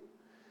you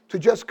to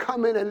just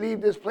come in and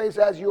leave this place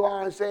as you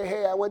are and say,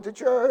 hey, I went to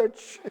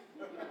church.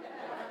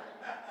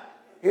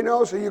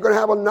 So you're going to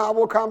have a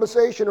novel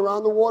conversation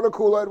around the water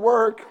cooler at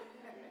work.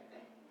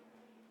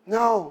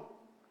 No,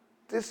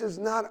 this is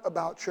not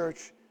about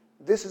church.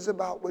 This is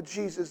about what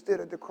Jesus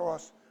did at the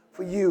cross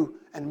for you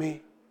and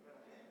me.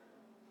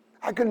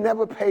 I could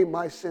never pay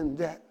my sin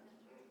debt.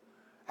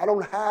 I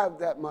don't have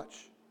that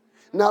much.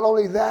 Not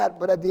only that,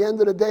 but at the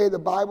end of the day, the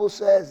Bible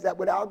says that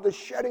without the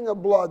shedding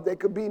of blood, there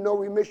could be no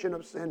remission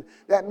of sin.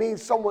 That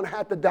means someone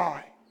had to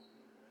die.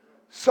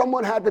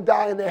 Someone had to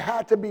die, and they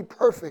had to be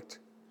perfect.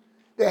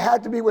 They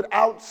had to be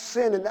without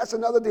sin, and that's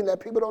another thing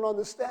that people don't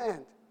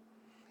understand.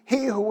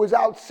 He who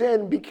without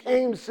sin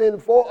became sin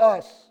for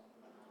us.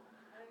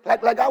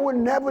 Like I would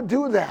never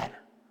do that.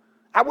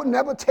 I would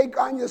never take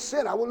on your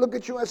sin. I would look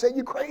at you and say,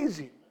 you're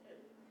crazy.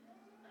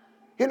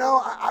 You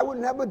know, I would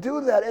never do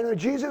that. And if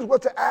Jesus was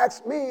to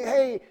ask me,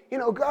 hey,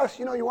 Gus,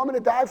 you want me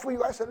to die for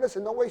you? I said,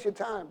 listen, don't waste your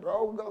time,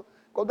 bro.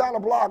 Go down the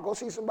block. Go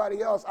see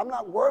somebody else. I'm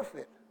not worth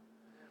it.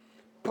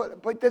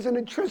 But there's an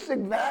intrinsic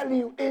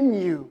value in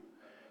you.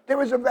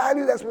 There is a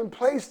value that's been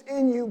placed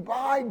in you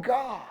by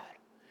God.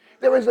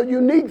 There is a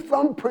unique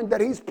thumbprint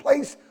that he's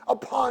placed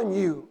upon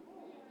you.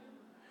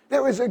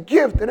 There is a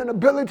gift and an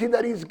ability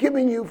that he's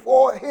giving you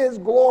for his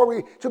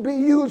glory to be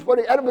used for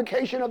the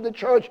edification of the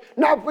church,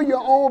 not for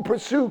your own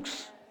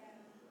pursuits.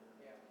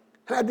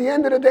 And at the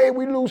end of the day,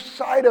 we lose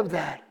sight of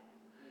that.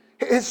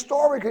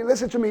 Historically,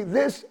 listen to me,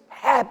 this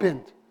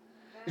happened.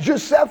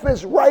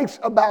 Josephus writes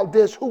about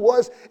this, who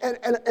was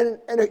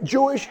a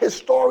Jewish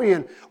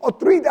historian.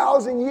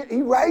 3,000 years,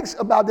 he writes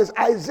about this.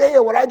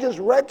 Isaiah, what I just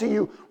read to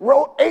you,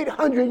 wrote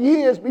 800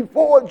 years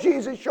before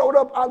Jesus showed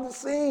up on the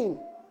scene.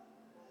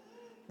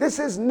 This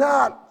is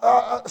not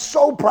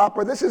soap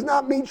opera. This is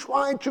not me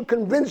trying to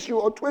convince you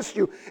or twist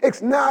you.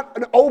 It's not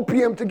an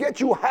opium to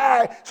get you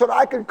high so that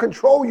I can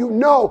control you.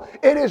 No,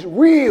 it is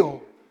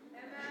real.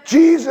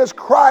 Jesus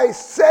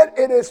Christ said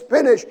it is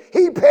finished.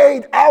 He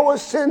paid our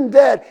sin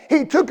debt.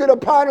 He took it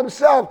upon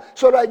himself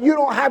so that you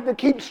don't have to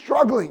keep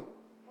struggling.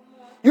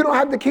 You don't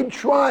have to keep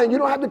trying. You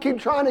don't have to keep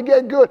trying to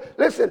get good.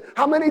 Listen,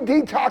 how many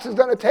detoxes is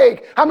going to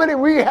take? How many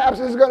rehabs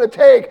is it going to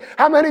take?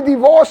 How many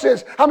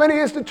divorces? How many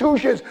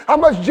institutions? How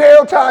much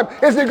jail time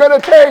is it going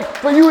to take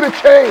for you to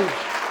change?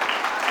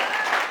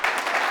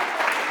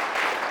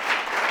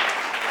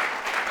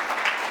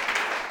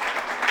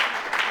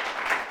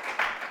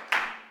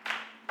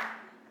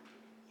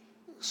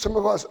 Some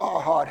of us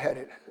are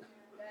hard-headed.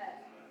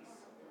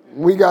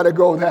 We got to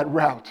go that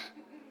route.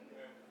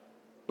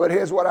 But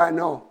here's what I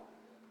know.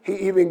 He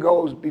even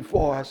goes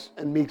before us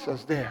and meets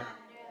us there.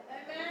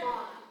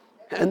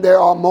 And there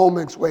are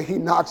moments where he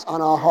knocks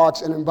on our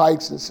hearts and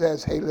invites and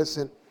says, hey,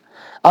 listen,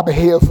 I'm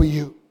here for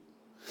you.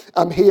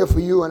 I'm here for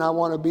you and I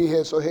want to be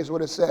here. So here's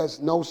what it says.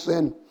 No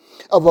sin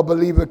of a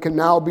believer can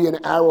now be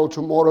an arrow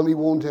to mortally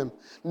wound him.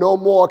 No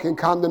more can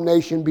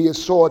condemnation be a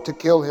sword to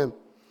kill him.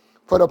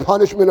 For the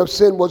punishment of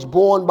sin was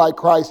borne by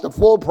Christ. The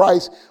full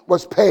price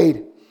was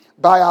paid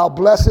by our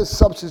blessed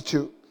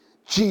substitute,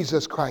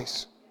 Jesus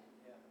Christ.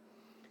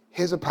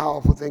 Here's a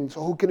powerful thing.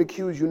 So who can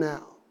accuse you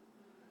now?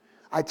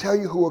 I tell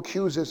you who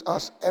accuses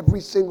us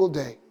every single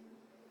day.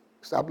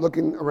 Stop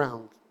looking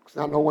around. There's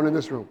not no one in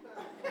this room.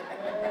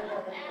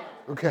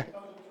 Okay.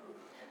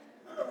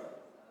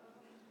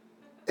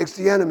 It's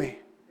the enemy.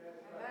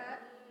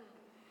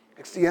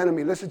 It's the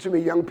enemy. Listen to me,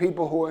 young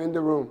people who are in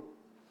the room.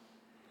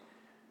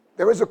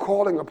 There is a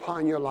calling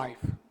upon your life.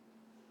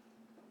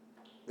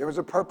 There is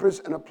a purpose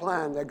and a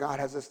plan that God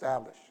has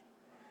established.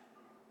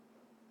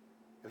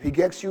 If he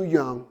gets you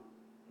young,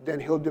 then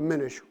he'll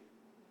diminish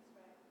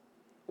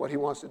what he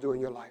wants to do in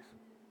your life.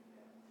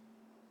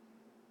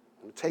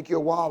 It'll take you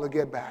a while to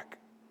get back.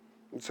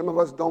 And some of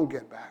us don't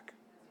get back.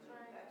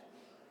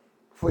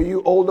 For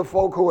you older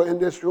folk who are in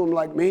this room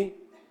like me,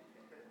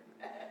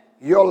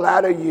 your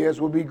latter years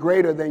will be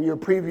greater than your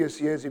previous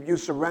years if you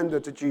surrender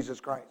to Jesus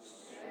Christ.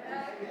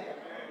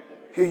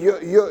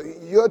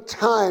 Your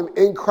time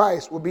in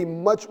Christ will be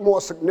much more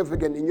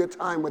significant than your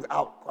time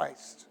without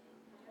Christ.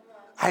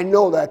 I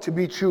know that to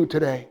be true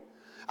today.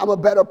 I'm a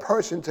better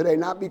person today,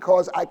 not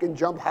because I can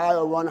jump high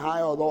or run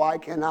high, although I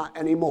cannot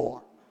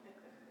anymore.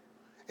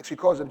 It's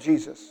because of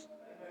Jesus.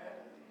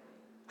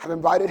 I've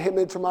invited him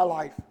into my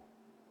life,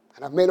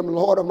 and I've made him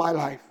Lord of my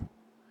life.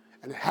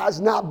 And it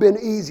has not been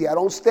easy. I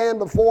don't stand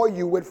before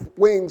you with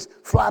wings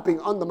flapping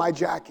under my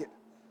jacket.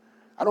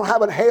 I don't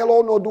have a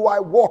halo, nor do I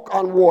walk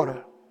on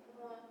water.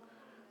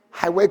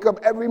 I wake up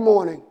every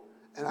morning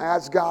and I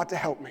ask God to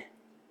help me.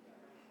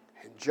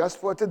 And just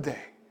for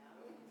today,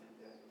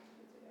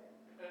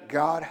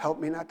 God help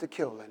me not to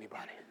kill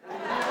anybody.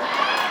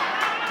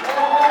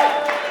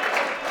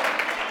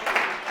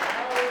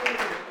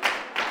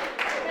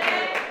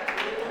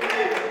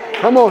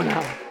 Come on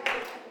now.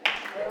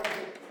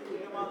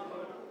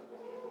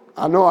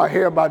 I know I'll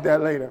hear about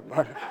that later,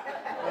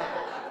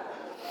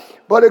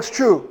 but it's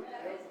true.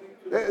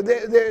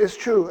 It's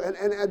true. And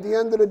at the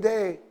end of the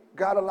day,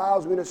 God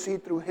allows me to see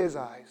through his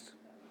eyes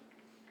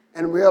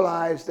and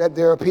realize that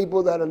there are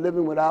people that are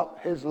living without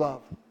his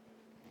love.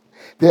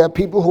 There are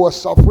people who are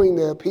suffering.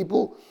 There are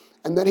people,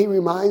 and then he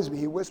reminds me,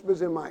 he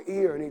whispers in my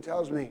ear and he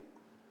tells me,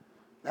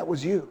 that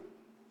was you.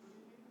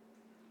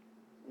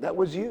 That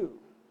was you.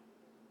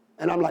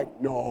 And I'm like,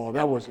 no,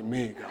 that wasn't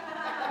me, God.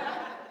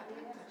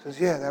 He says,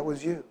 yeah, that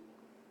was you.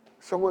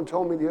 Someone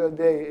told me the other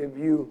day, if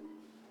you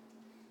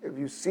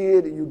see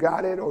it, you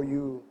got it, or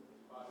you...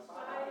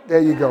 There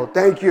you go.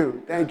 Thank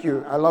you. Thank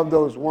you. I love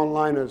those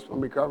one-liners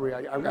from recovery.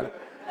 We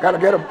got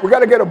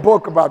to get a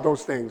book about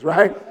those things,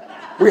 right?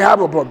 We have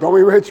a book. Don't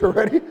we, Rich,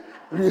 already?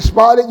 If you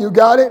spot it, you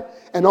got it.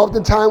 And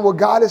oftentimes what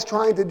God is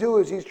trying to do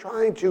is he's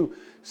trying to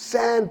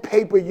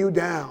sandpaper you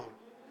down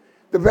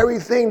The very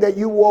thing that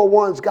you were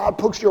once, God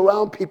puts you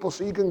around people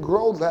so you can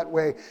grow that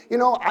way. You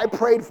know, I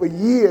prayed for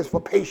years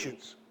for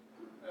patience.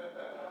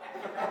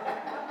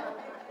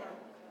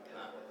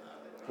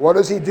 What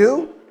does he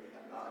do?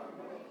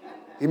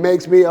 He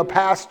makes me a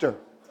pastor.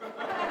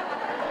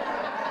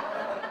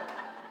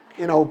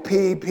 You know,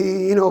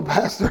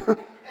 pastor,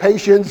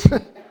 patience.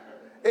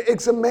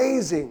 It's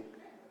amazing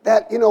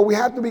that, we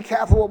have to be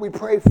careful what we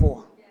pray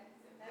for.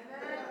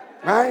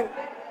 Right?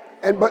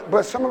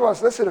 But some of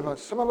us, listen to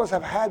us, some of us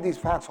have had these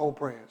foxhole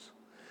prayers.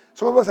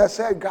 Some of us have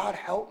said, God,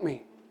 help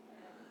me.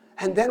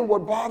 And then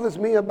what bothers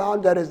me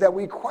about that is that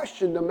we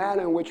question the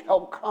manner in which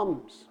help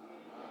comes.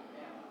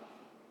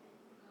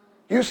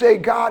 You say,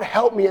 God,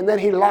 help me, and then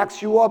he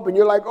locks you up, and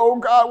you're like, oh,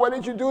 God, why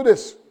did you do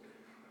this?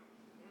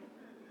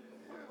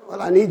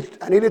 Well, I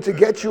needed to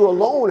get you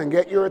alone and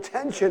get your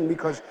attention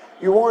because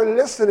you weren't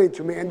listening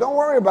to me. And don't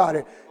worry about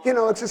it.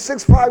 It's a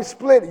 6-5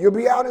 split. You'll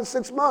be out in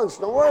 6 months.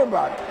 Don't worry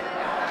about it.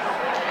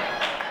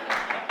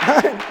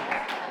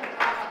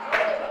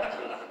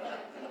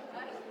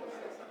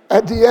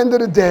 At the end of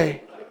the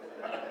day,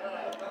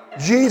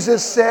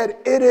 Jesus said,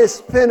 it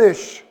is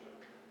finished,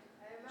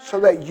 so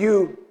that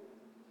you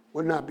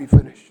would not be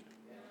finished.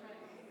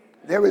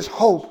 There is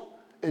hope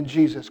in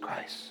Jesus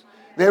Christ.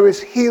 There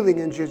is healing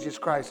in Jesus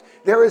Christ.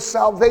 There is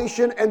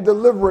salvation and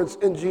deliverance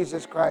in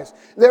Jesus Christ.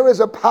 There is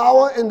a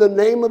power in the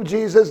name of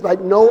Jesus like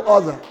no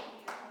other.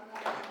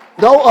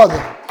 No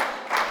other.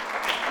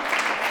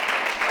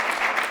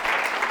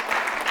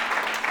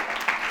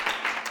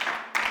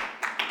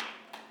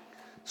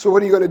 So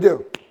what are you going to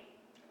do?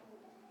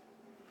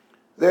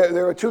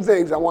 There are two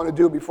things I want to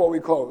do before we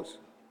close.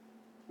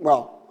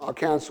 Well, I'll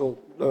cancel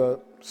the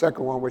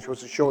second one, which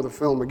was to show the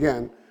film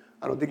again.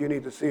 I don't think you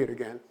need to see it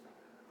again.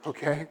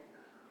 Okay?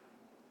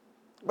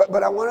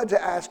 But I wanted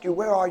to ask you,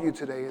 where are you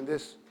today in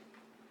this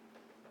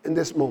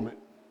moment?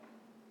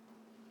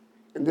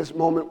 In this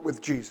moment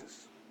with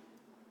Jesus?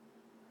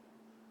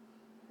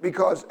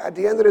 Because at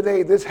the end of the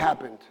day, this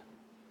happened.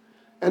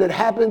 And it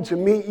happened to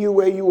meet you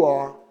where you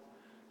are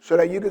so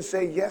that you could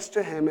say yes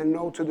to him and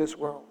no to this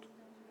world.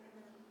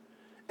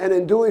 And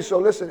in doing so,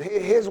 listen,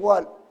 here's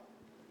what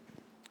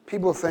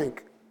people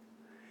think.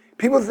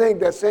 People think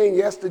that saying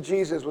yes to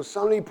Jesus will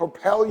suddenly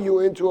propel you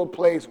into a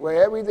place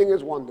where everything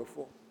is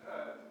wonderful.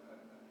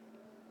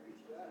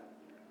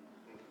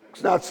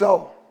 It's not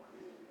so.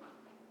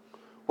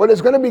 What it's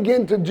going to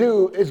begin to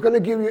do is going to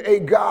give you a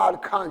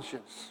God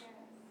conscience.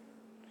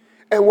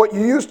 And what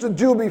you used to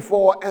do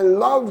before and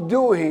love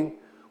doing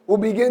will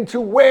begin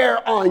to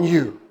wear on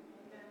you.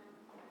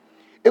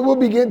 It will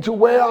begin to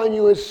wear on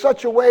you in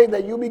such a way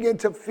that you begin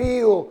to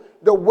feel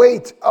the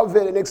weight of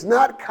it. And it's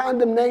not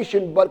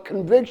condemnation, but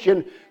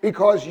conviction,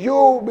 because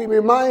you'll be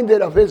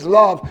reminded of his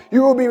love.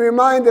 You will be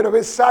reminded of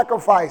his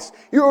sacrifice.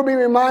 You will be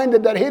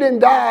reminded that he didn't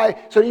die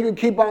so you can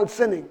keep on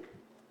sinning.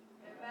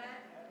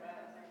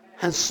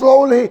 And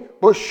slowly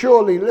but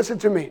surely, listen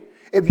to me,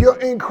 if you're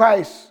in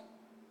Christ,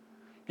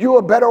 you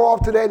are better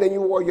off today than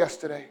you were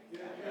yesterday.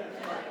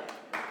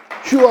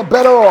 You are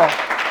better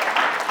off.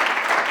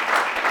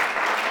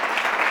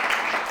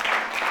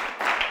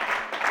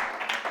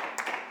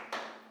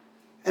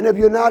 And if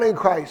you're not in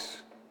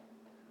Christ,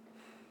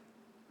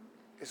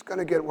 it's going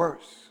to get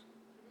worse.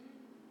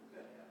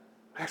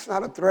 That's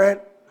not a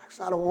threat. That's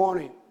not a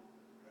warning.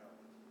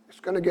 It's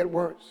going to get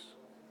worse.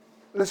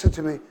 Listen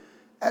to me.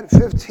 At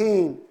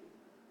 15,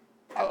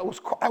 I was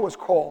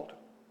called.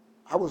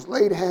 I was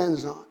laid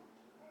hands on.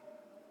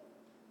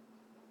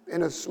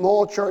 In a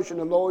small church in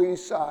the Lower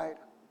East Side,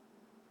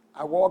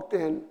 I walked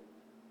in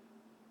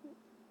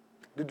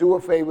to do a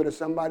favor to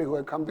somebody who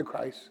had come to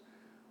Christ,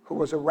 who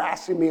was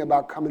harassing me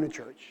about coming to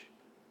church.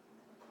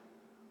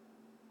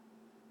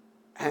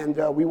 And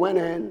we went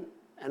in,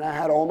 and I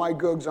had all my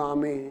goods on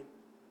me.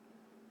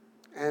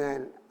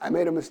 And I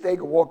made a mistake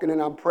of walking in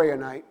on prayer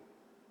night.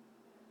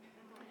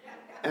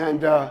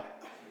 And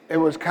it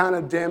was kind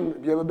of dim.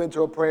 Have you ever been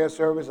to a prayer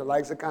service? The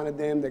lights are kind of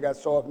dim. They got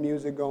soft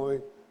music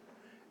going.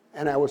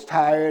 And I was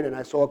tired, and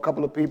I saw a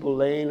couple of people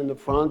laying in the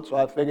front, so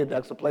I figured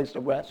that's the place to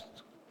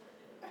rest.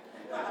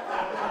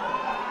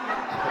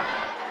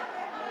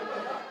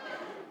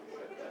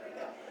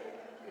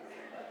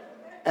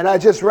 And I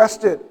just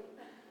rested.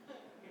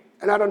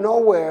 And out of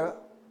nowhere,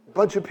 a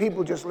bunch of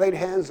people just laid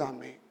hands on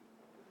me.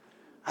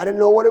 I didn't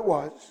know what it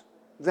was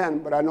then,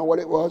 but I know what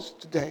it was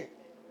today.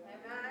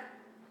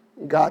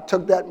 God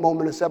took that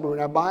moment and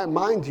separated. Now,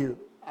 mind you,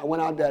 I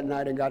went out that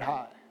night and got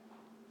high.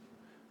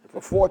 And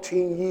for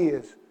 14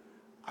 years,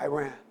 I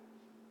ran.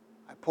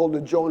 I pulled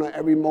the Jonah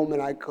every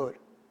moment I could.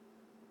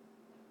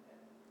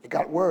 It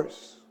got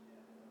worse.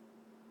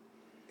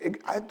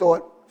 I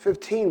thought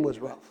 15 was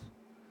rough.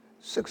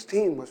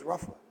 16 was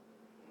rougher.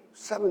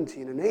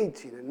 17 and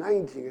 18 and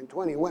 19 and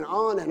 20. It went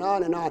on and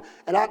on and on.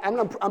 And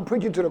I'm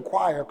preaching to the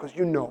choir because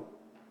you know.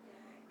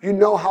 You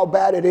know how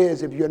bad it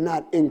is if you're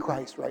not in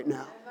Christ right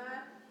now.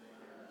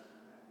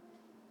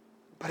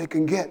 But it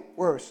can get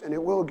worse, and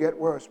it will get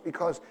worse,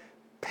 because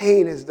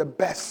pain is the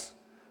best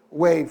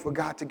way for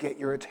God to get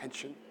your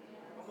attention.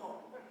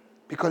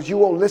 Because you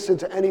won't listen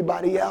to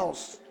anybody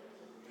else.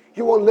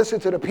 You won't listen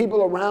to the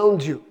people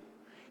around you.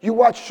 You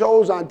watch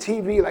shows on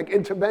TV like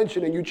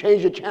Intervention and you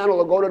change the channel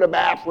or go to the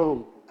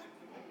bathroom.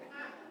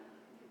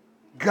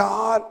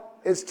 God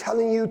is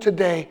telling you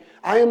today,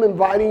 I am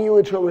inviting you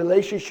into a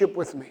relationship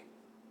with me.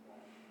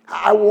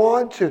 I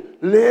want to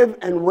live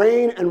and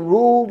reign and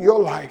rule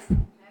your life.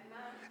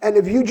 And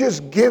if you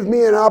just give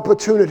me an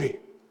opportunity,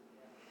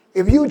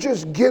 if you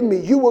just give me,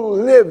 you will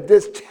live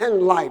this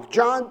 10 life.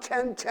 John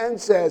 10:10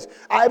 says,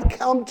 I've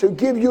come to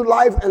give you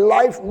life and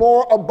life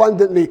more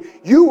abundantly.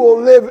 You will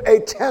live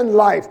a 10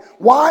 life.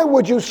 Why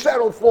would you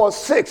settle for a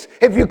 6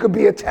 if you could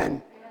be a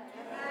 10?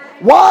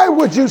 Why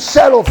would you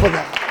settle for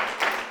that?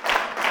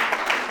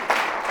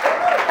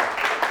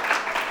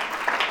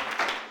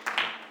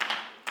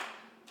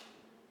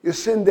 Your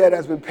sin debt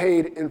has been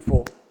paid in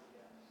full.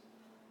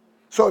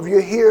 So if you're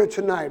here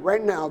tonight,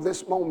 right now,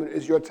 this moment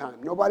is your time.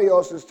 Nobody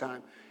else's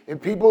time.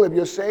 And people, if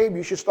you're saved,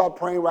 you should start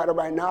praying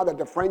right now that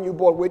the friend you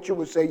brought with you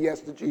would say yes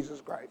to Jesus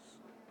Christ.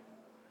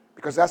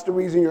 Because that's the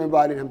reason you're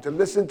inviting him, to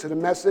listen to the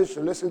message,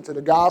 to listen to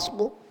the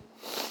gospel.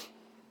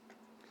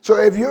 So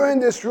if you're in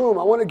this room,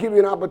 I want to give you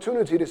an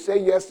opportunity to say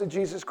yes to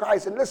Jesus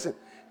Christ. And listen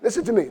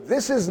to me.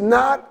 This is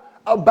not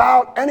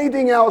about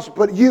anything else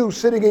but you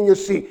sitting in your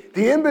seat.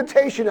 The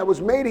invitation that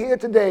was made here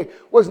today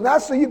was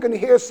not so you can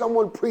hear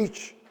someone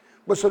preach,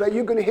 but so that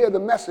you can hear the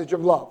message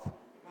of love.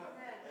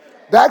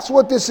 That's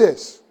what this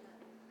is.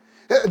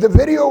 The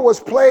video was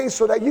played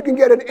so that you can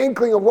get an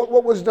inkling of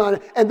what was done.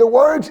 And the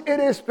words, "it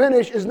is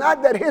finished," is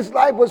not that his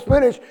life was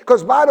finished.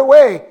 Because, by the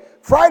way,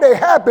 Friday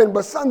happened,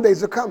 but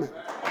Sundays are coming.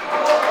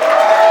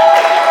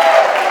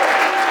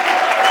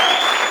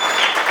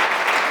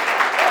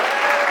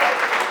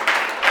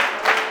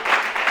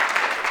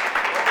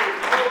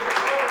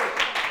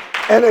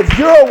 And if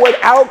you're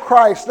without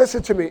Christ,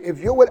 listen to me. If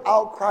you're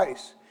without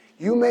Christ,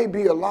 you may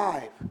be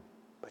alive,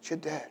 but you're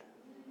dead.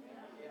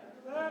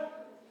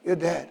 You're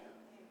dead.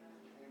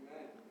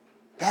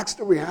 That's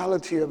the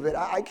reality of it.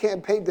 I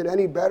can't paint it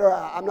any better.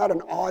 I'm not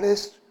an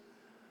artist.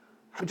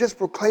 I'm just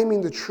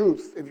proclaiming the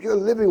truth. If you're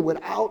living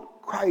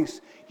without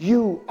Christ,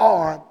 you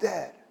are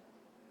dead.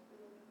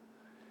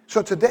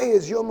 So today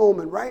is your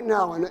moment. Right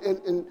now,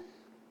 in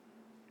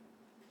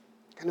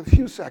a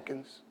few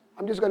seconds,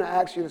 I'm just going to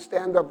ask you to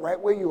stand up right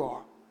where you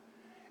are.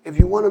 If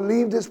you want to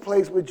leave this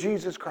place with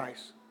Jesus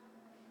Christ.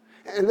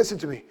 And listen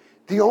to me.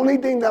 The only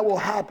thing that will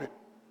happen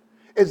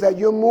is that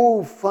you'll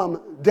move from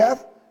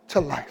death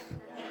to life.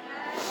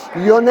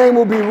 Your name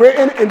will be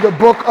written in the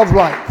book of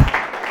life.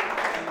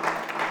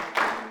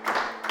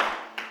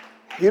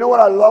 You know what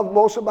I love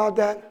most about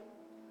that?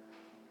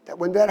 That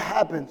when that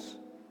happens,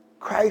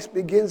 Christ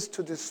begins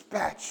to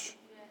dispatch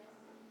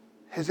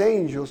his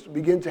angels to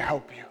begin to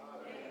help you.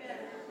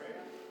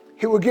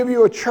 He will give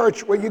you a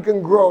church where you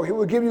can grow. He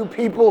will give you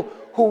people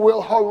who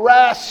will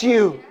harass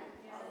you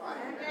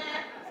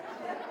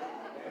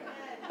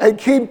and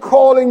keep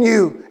calling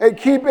you and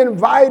keep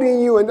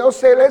inviting you. And they'll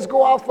say, let's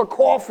go out for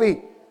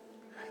coffee.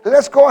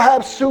 Let's go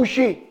have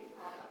sushi.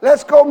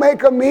 Let's go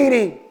make a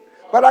meeting.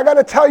 But I got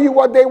to tell you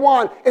what they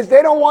want is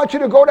they don't want you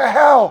to go to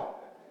hell.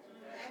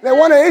 They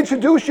want to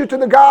introduce you to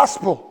the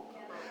gospel.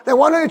 They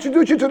want to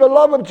introduce you to the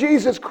love of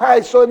Jesus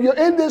Christ. So if you're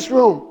in this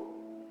room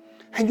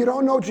and you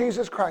don't know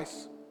Jesus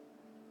Christ,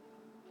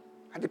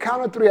 at the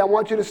count of 3, I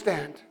want you to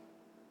stand.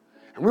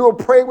 And we will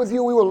pray with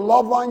you. We will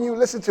love on you.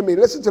 Listen to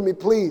me,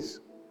 please.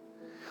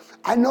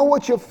 I know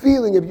what you're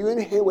feeling if you're in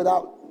here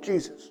without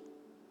Jesus.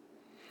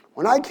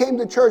 When I came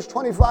to church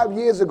 25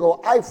 years ago,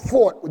 I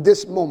fought with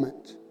this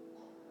moment.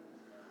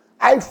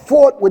 I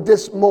fought with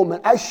this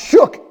moment. I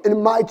shook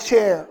in my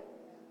chair.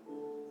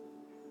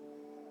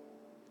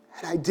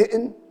 And I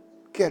didn't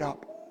get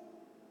up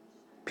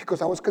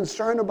because I was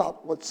concerned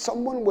about what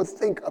someone would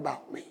think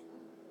about me.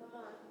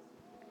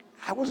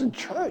 I was in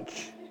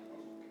church.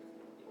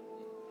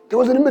 There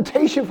was an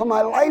invitation for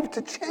my life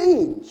to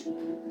change.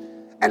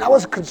 And I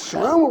was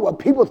concerned with what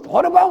people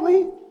thought about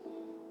me.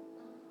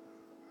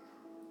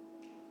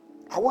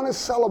 I want to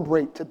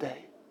celebrate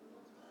today.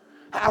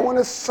 I want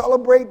to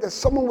celebrate that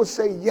someone would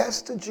say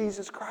yes to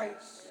Jesus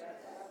Christ.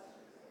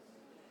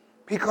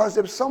 Because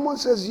if someone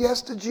says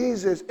yes to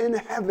Jesus in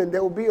heaven,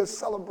 there will be a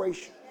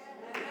celebration.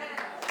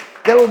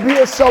 There will be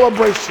a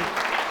celebration.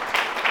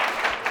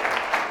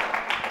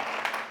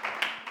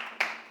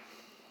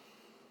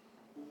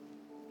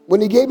 When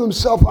he gave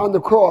himself on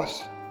the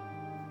cross,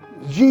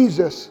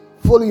 Jesus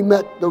fully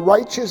met the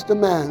righteous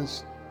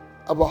demands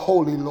of a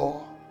holy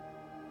law.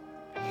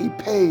 He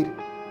paid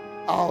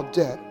our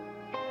debt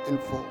in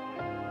full.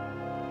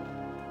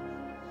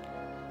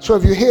 So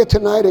if you're here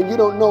tonight and you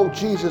don't know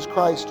Jesus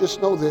Christ,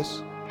 just know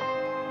this.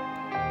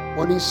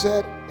 When he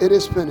said, "It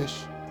is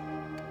finished,"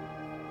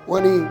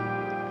 when he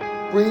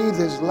breathed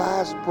his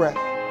last breath,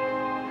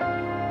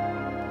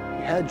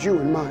 he had you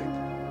in mind.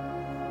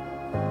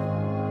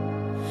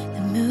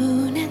 The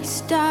moon and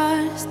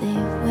stars, they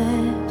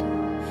wept.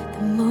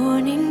 The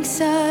morning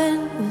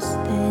sun was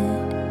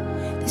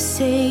dead. The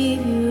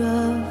Savior